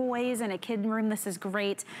crafting, toys in a kid room. This is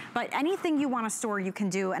great. But anything you want to store, you can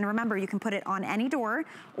do. And remember, you can put it on any door,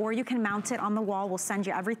 or you can mount it on the wall. We'll send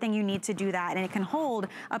you everything you need to do that. And it can hold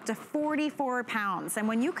up to 44 pounds. And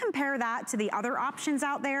when you compare that to the other options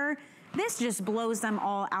out there, this just blows them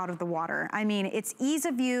all out of the water. I mean, it's ease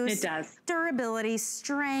of use, it does, durability,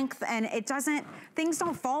 strength, and it doesn't, things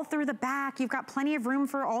don't fall through the back. You've got plenty of room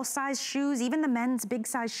for all size shoes. Even the men's big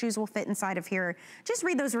size shoes will fit inside of here. Just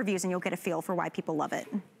read those reviews and you'll get a feel for why people love it.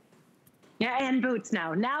 Yeah, and boots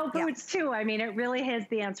now. Now boots too. I mean, it really is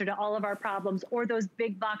the answer to all of our problems, or those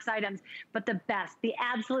big box items. But the best, the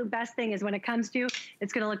absolute best thing is when it comes to,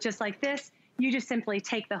 it's gonna look just like this. You just simply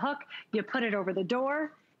take the hook, you put it over the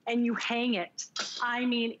door, and you hang it. I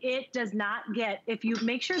mean, it does not get, if you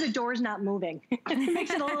make sure the door's not moving, it makes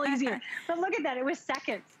it a little easier. But look at that, it was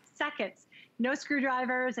seconds. No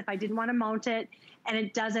screwdrivers if I didn't want to mount it, and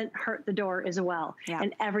it doesn't hurt the door as well.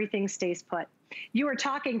 And everything stays put. You were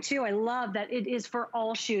talking too, I love that it is for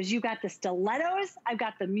all shoes. You got the stilettos, I've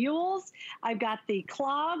got the mules, I've got the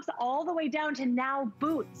clogs, all the way down to now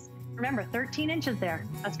boots. Remember, 13 inches there.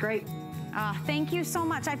 That's great. Thank you so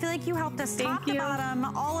much. I feel like you helped us top to bottom,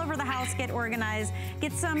 all over the house, get organized.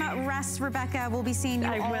 Get some rest, Rebecca. We'll be seeing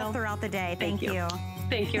you all throughout the day. Thank you.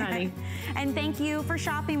 Thank you, honey. And thank you for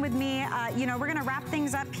shopping with me. You know, we're gonna wrap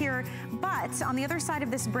things up here, but on the other side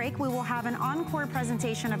of this break, we will have an encore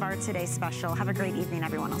presentation of our today's special. Have a great evening,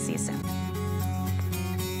 everyone. I'll see you soon.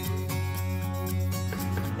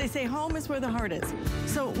 They say home is where the heart is.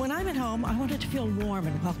 So when I'm at home, I want it to feel warm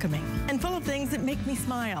and welcoming and full of things that make me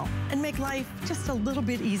smile and make life just a little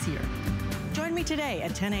bit easier. Join me today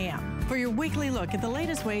at 10 a.m. for your weekly look at the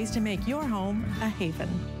latest ways to make your home a haven.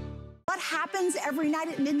 What happens every night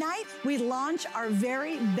at midnight? We launch our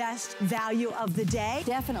very best value of the day.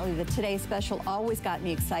 Definitely the Today Special always got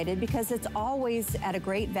me excited because it's always at a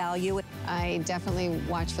great value. I definitely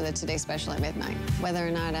watch for the Today Special at midnight. Whether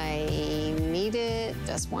or not I need it,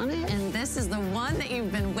 just want it. And this is the one that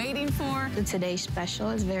you've been waiting for. The Today Special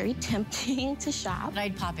is very tempting to shop.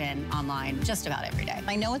 I'd pop in online just about every day.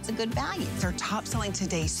 I know it's a good value. It's our top selling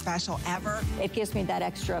Today Special ever. It gives me that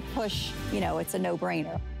extra push. You know, it's a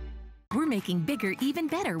no-brainer. We're making bigger even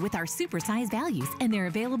better with our supersize values, and they're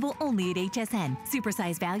available only at HSN.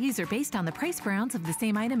 Supersize values are based on the price per ounce of the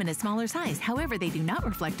same item in a smaller size. However, they do not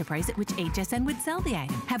reflect a price at which HSN would sell the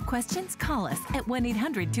item. Have questions? Call us at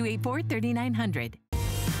 1-800-284-3900.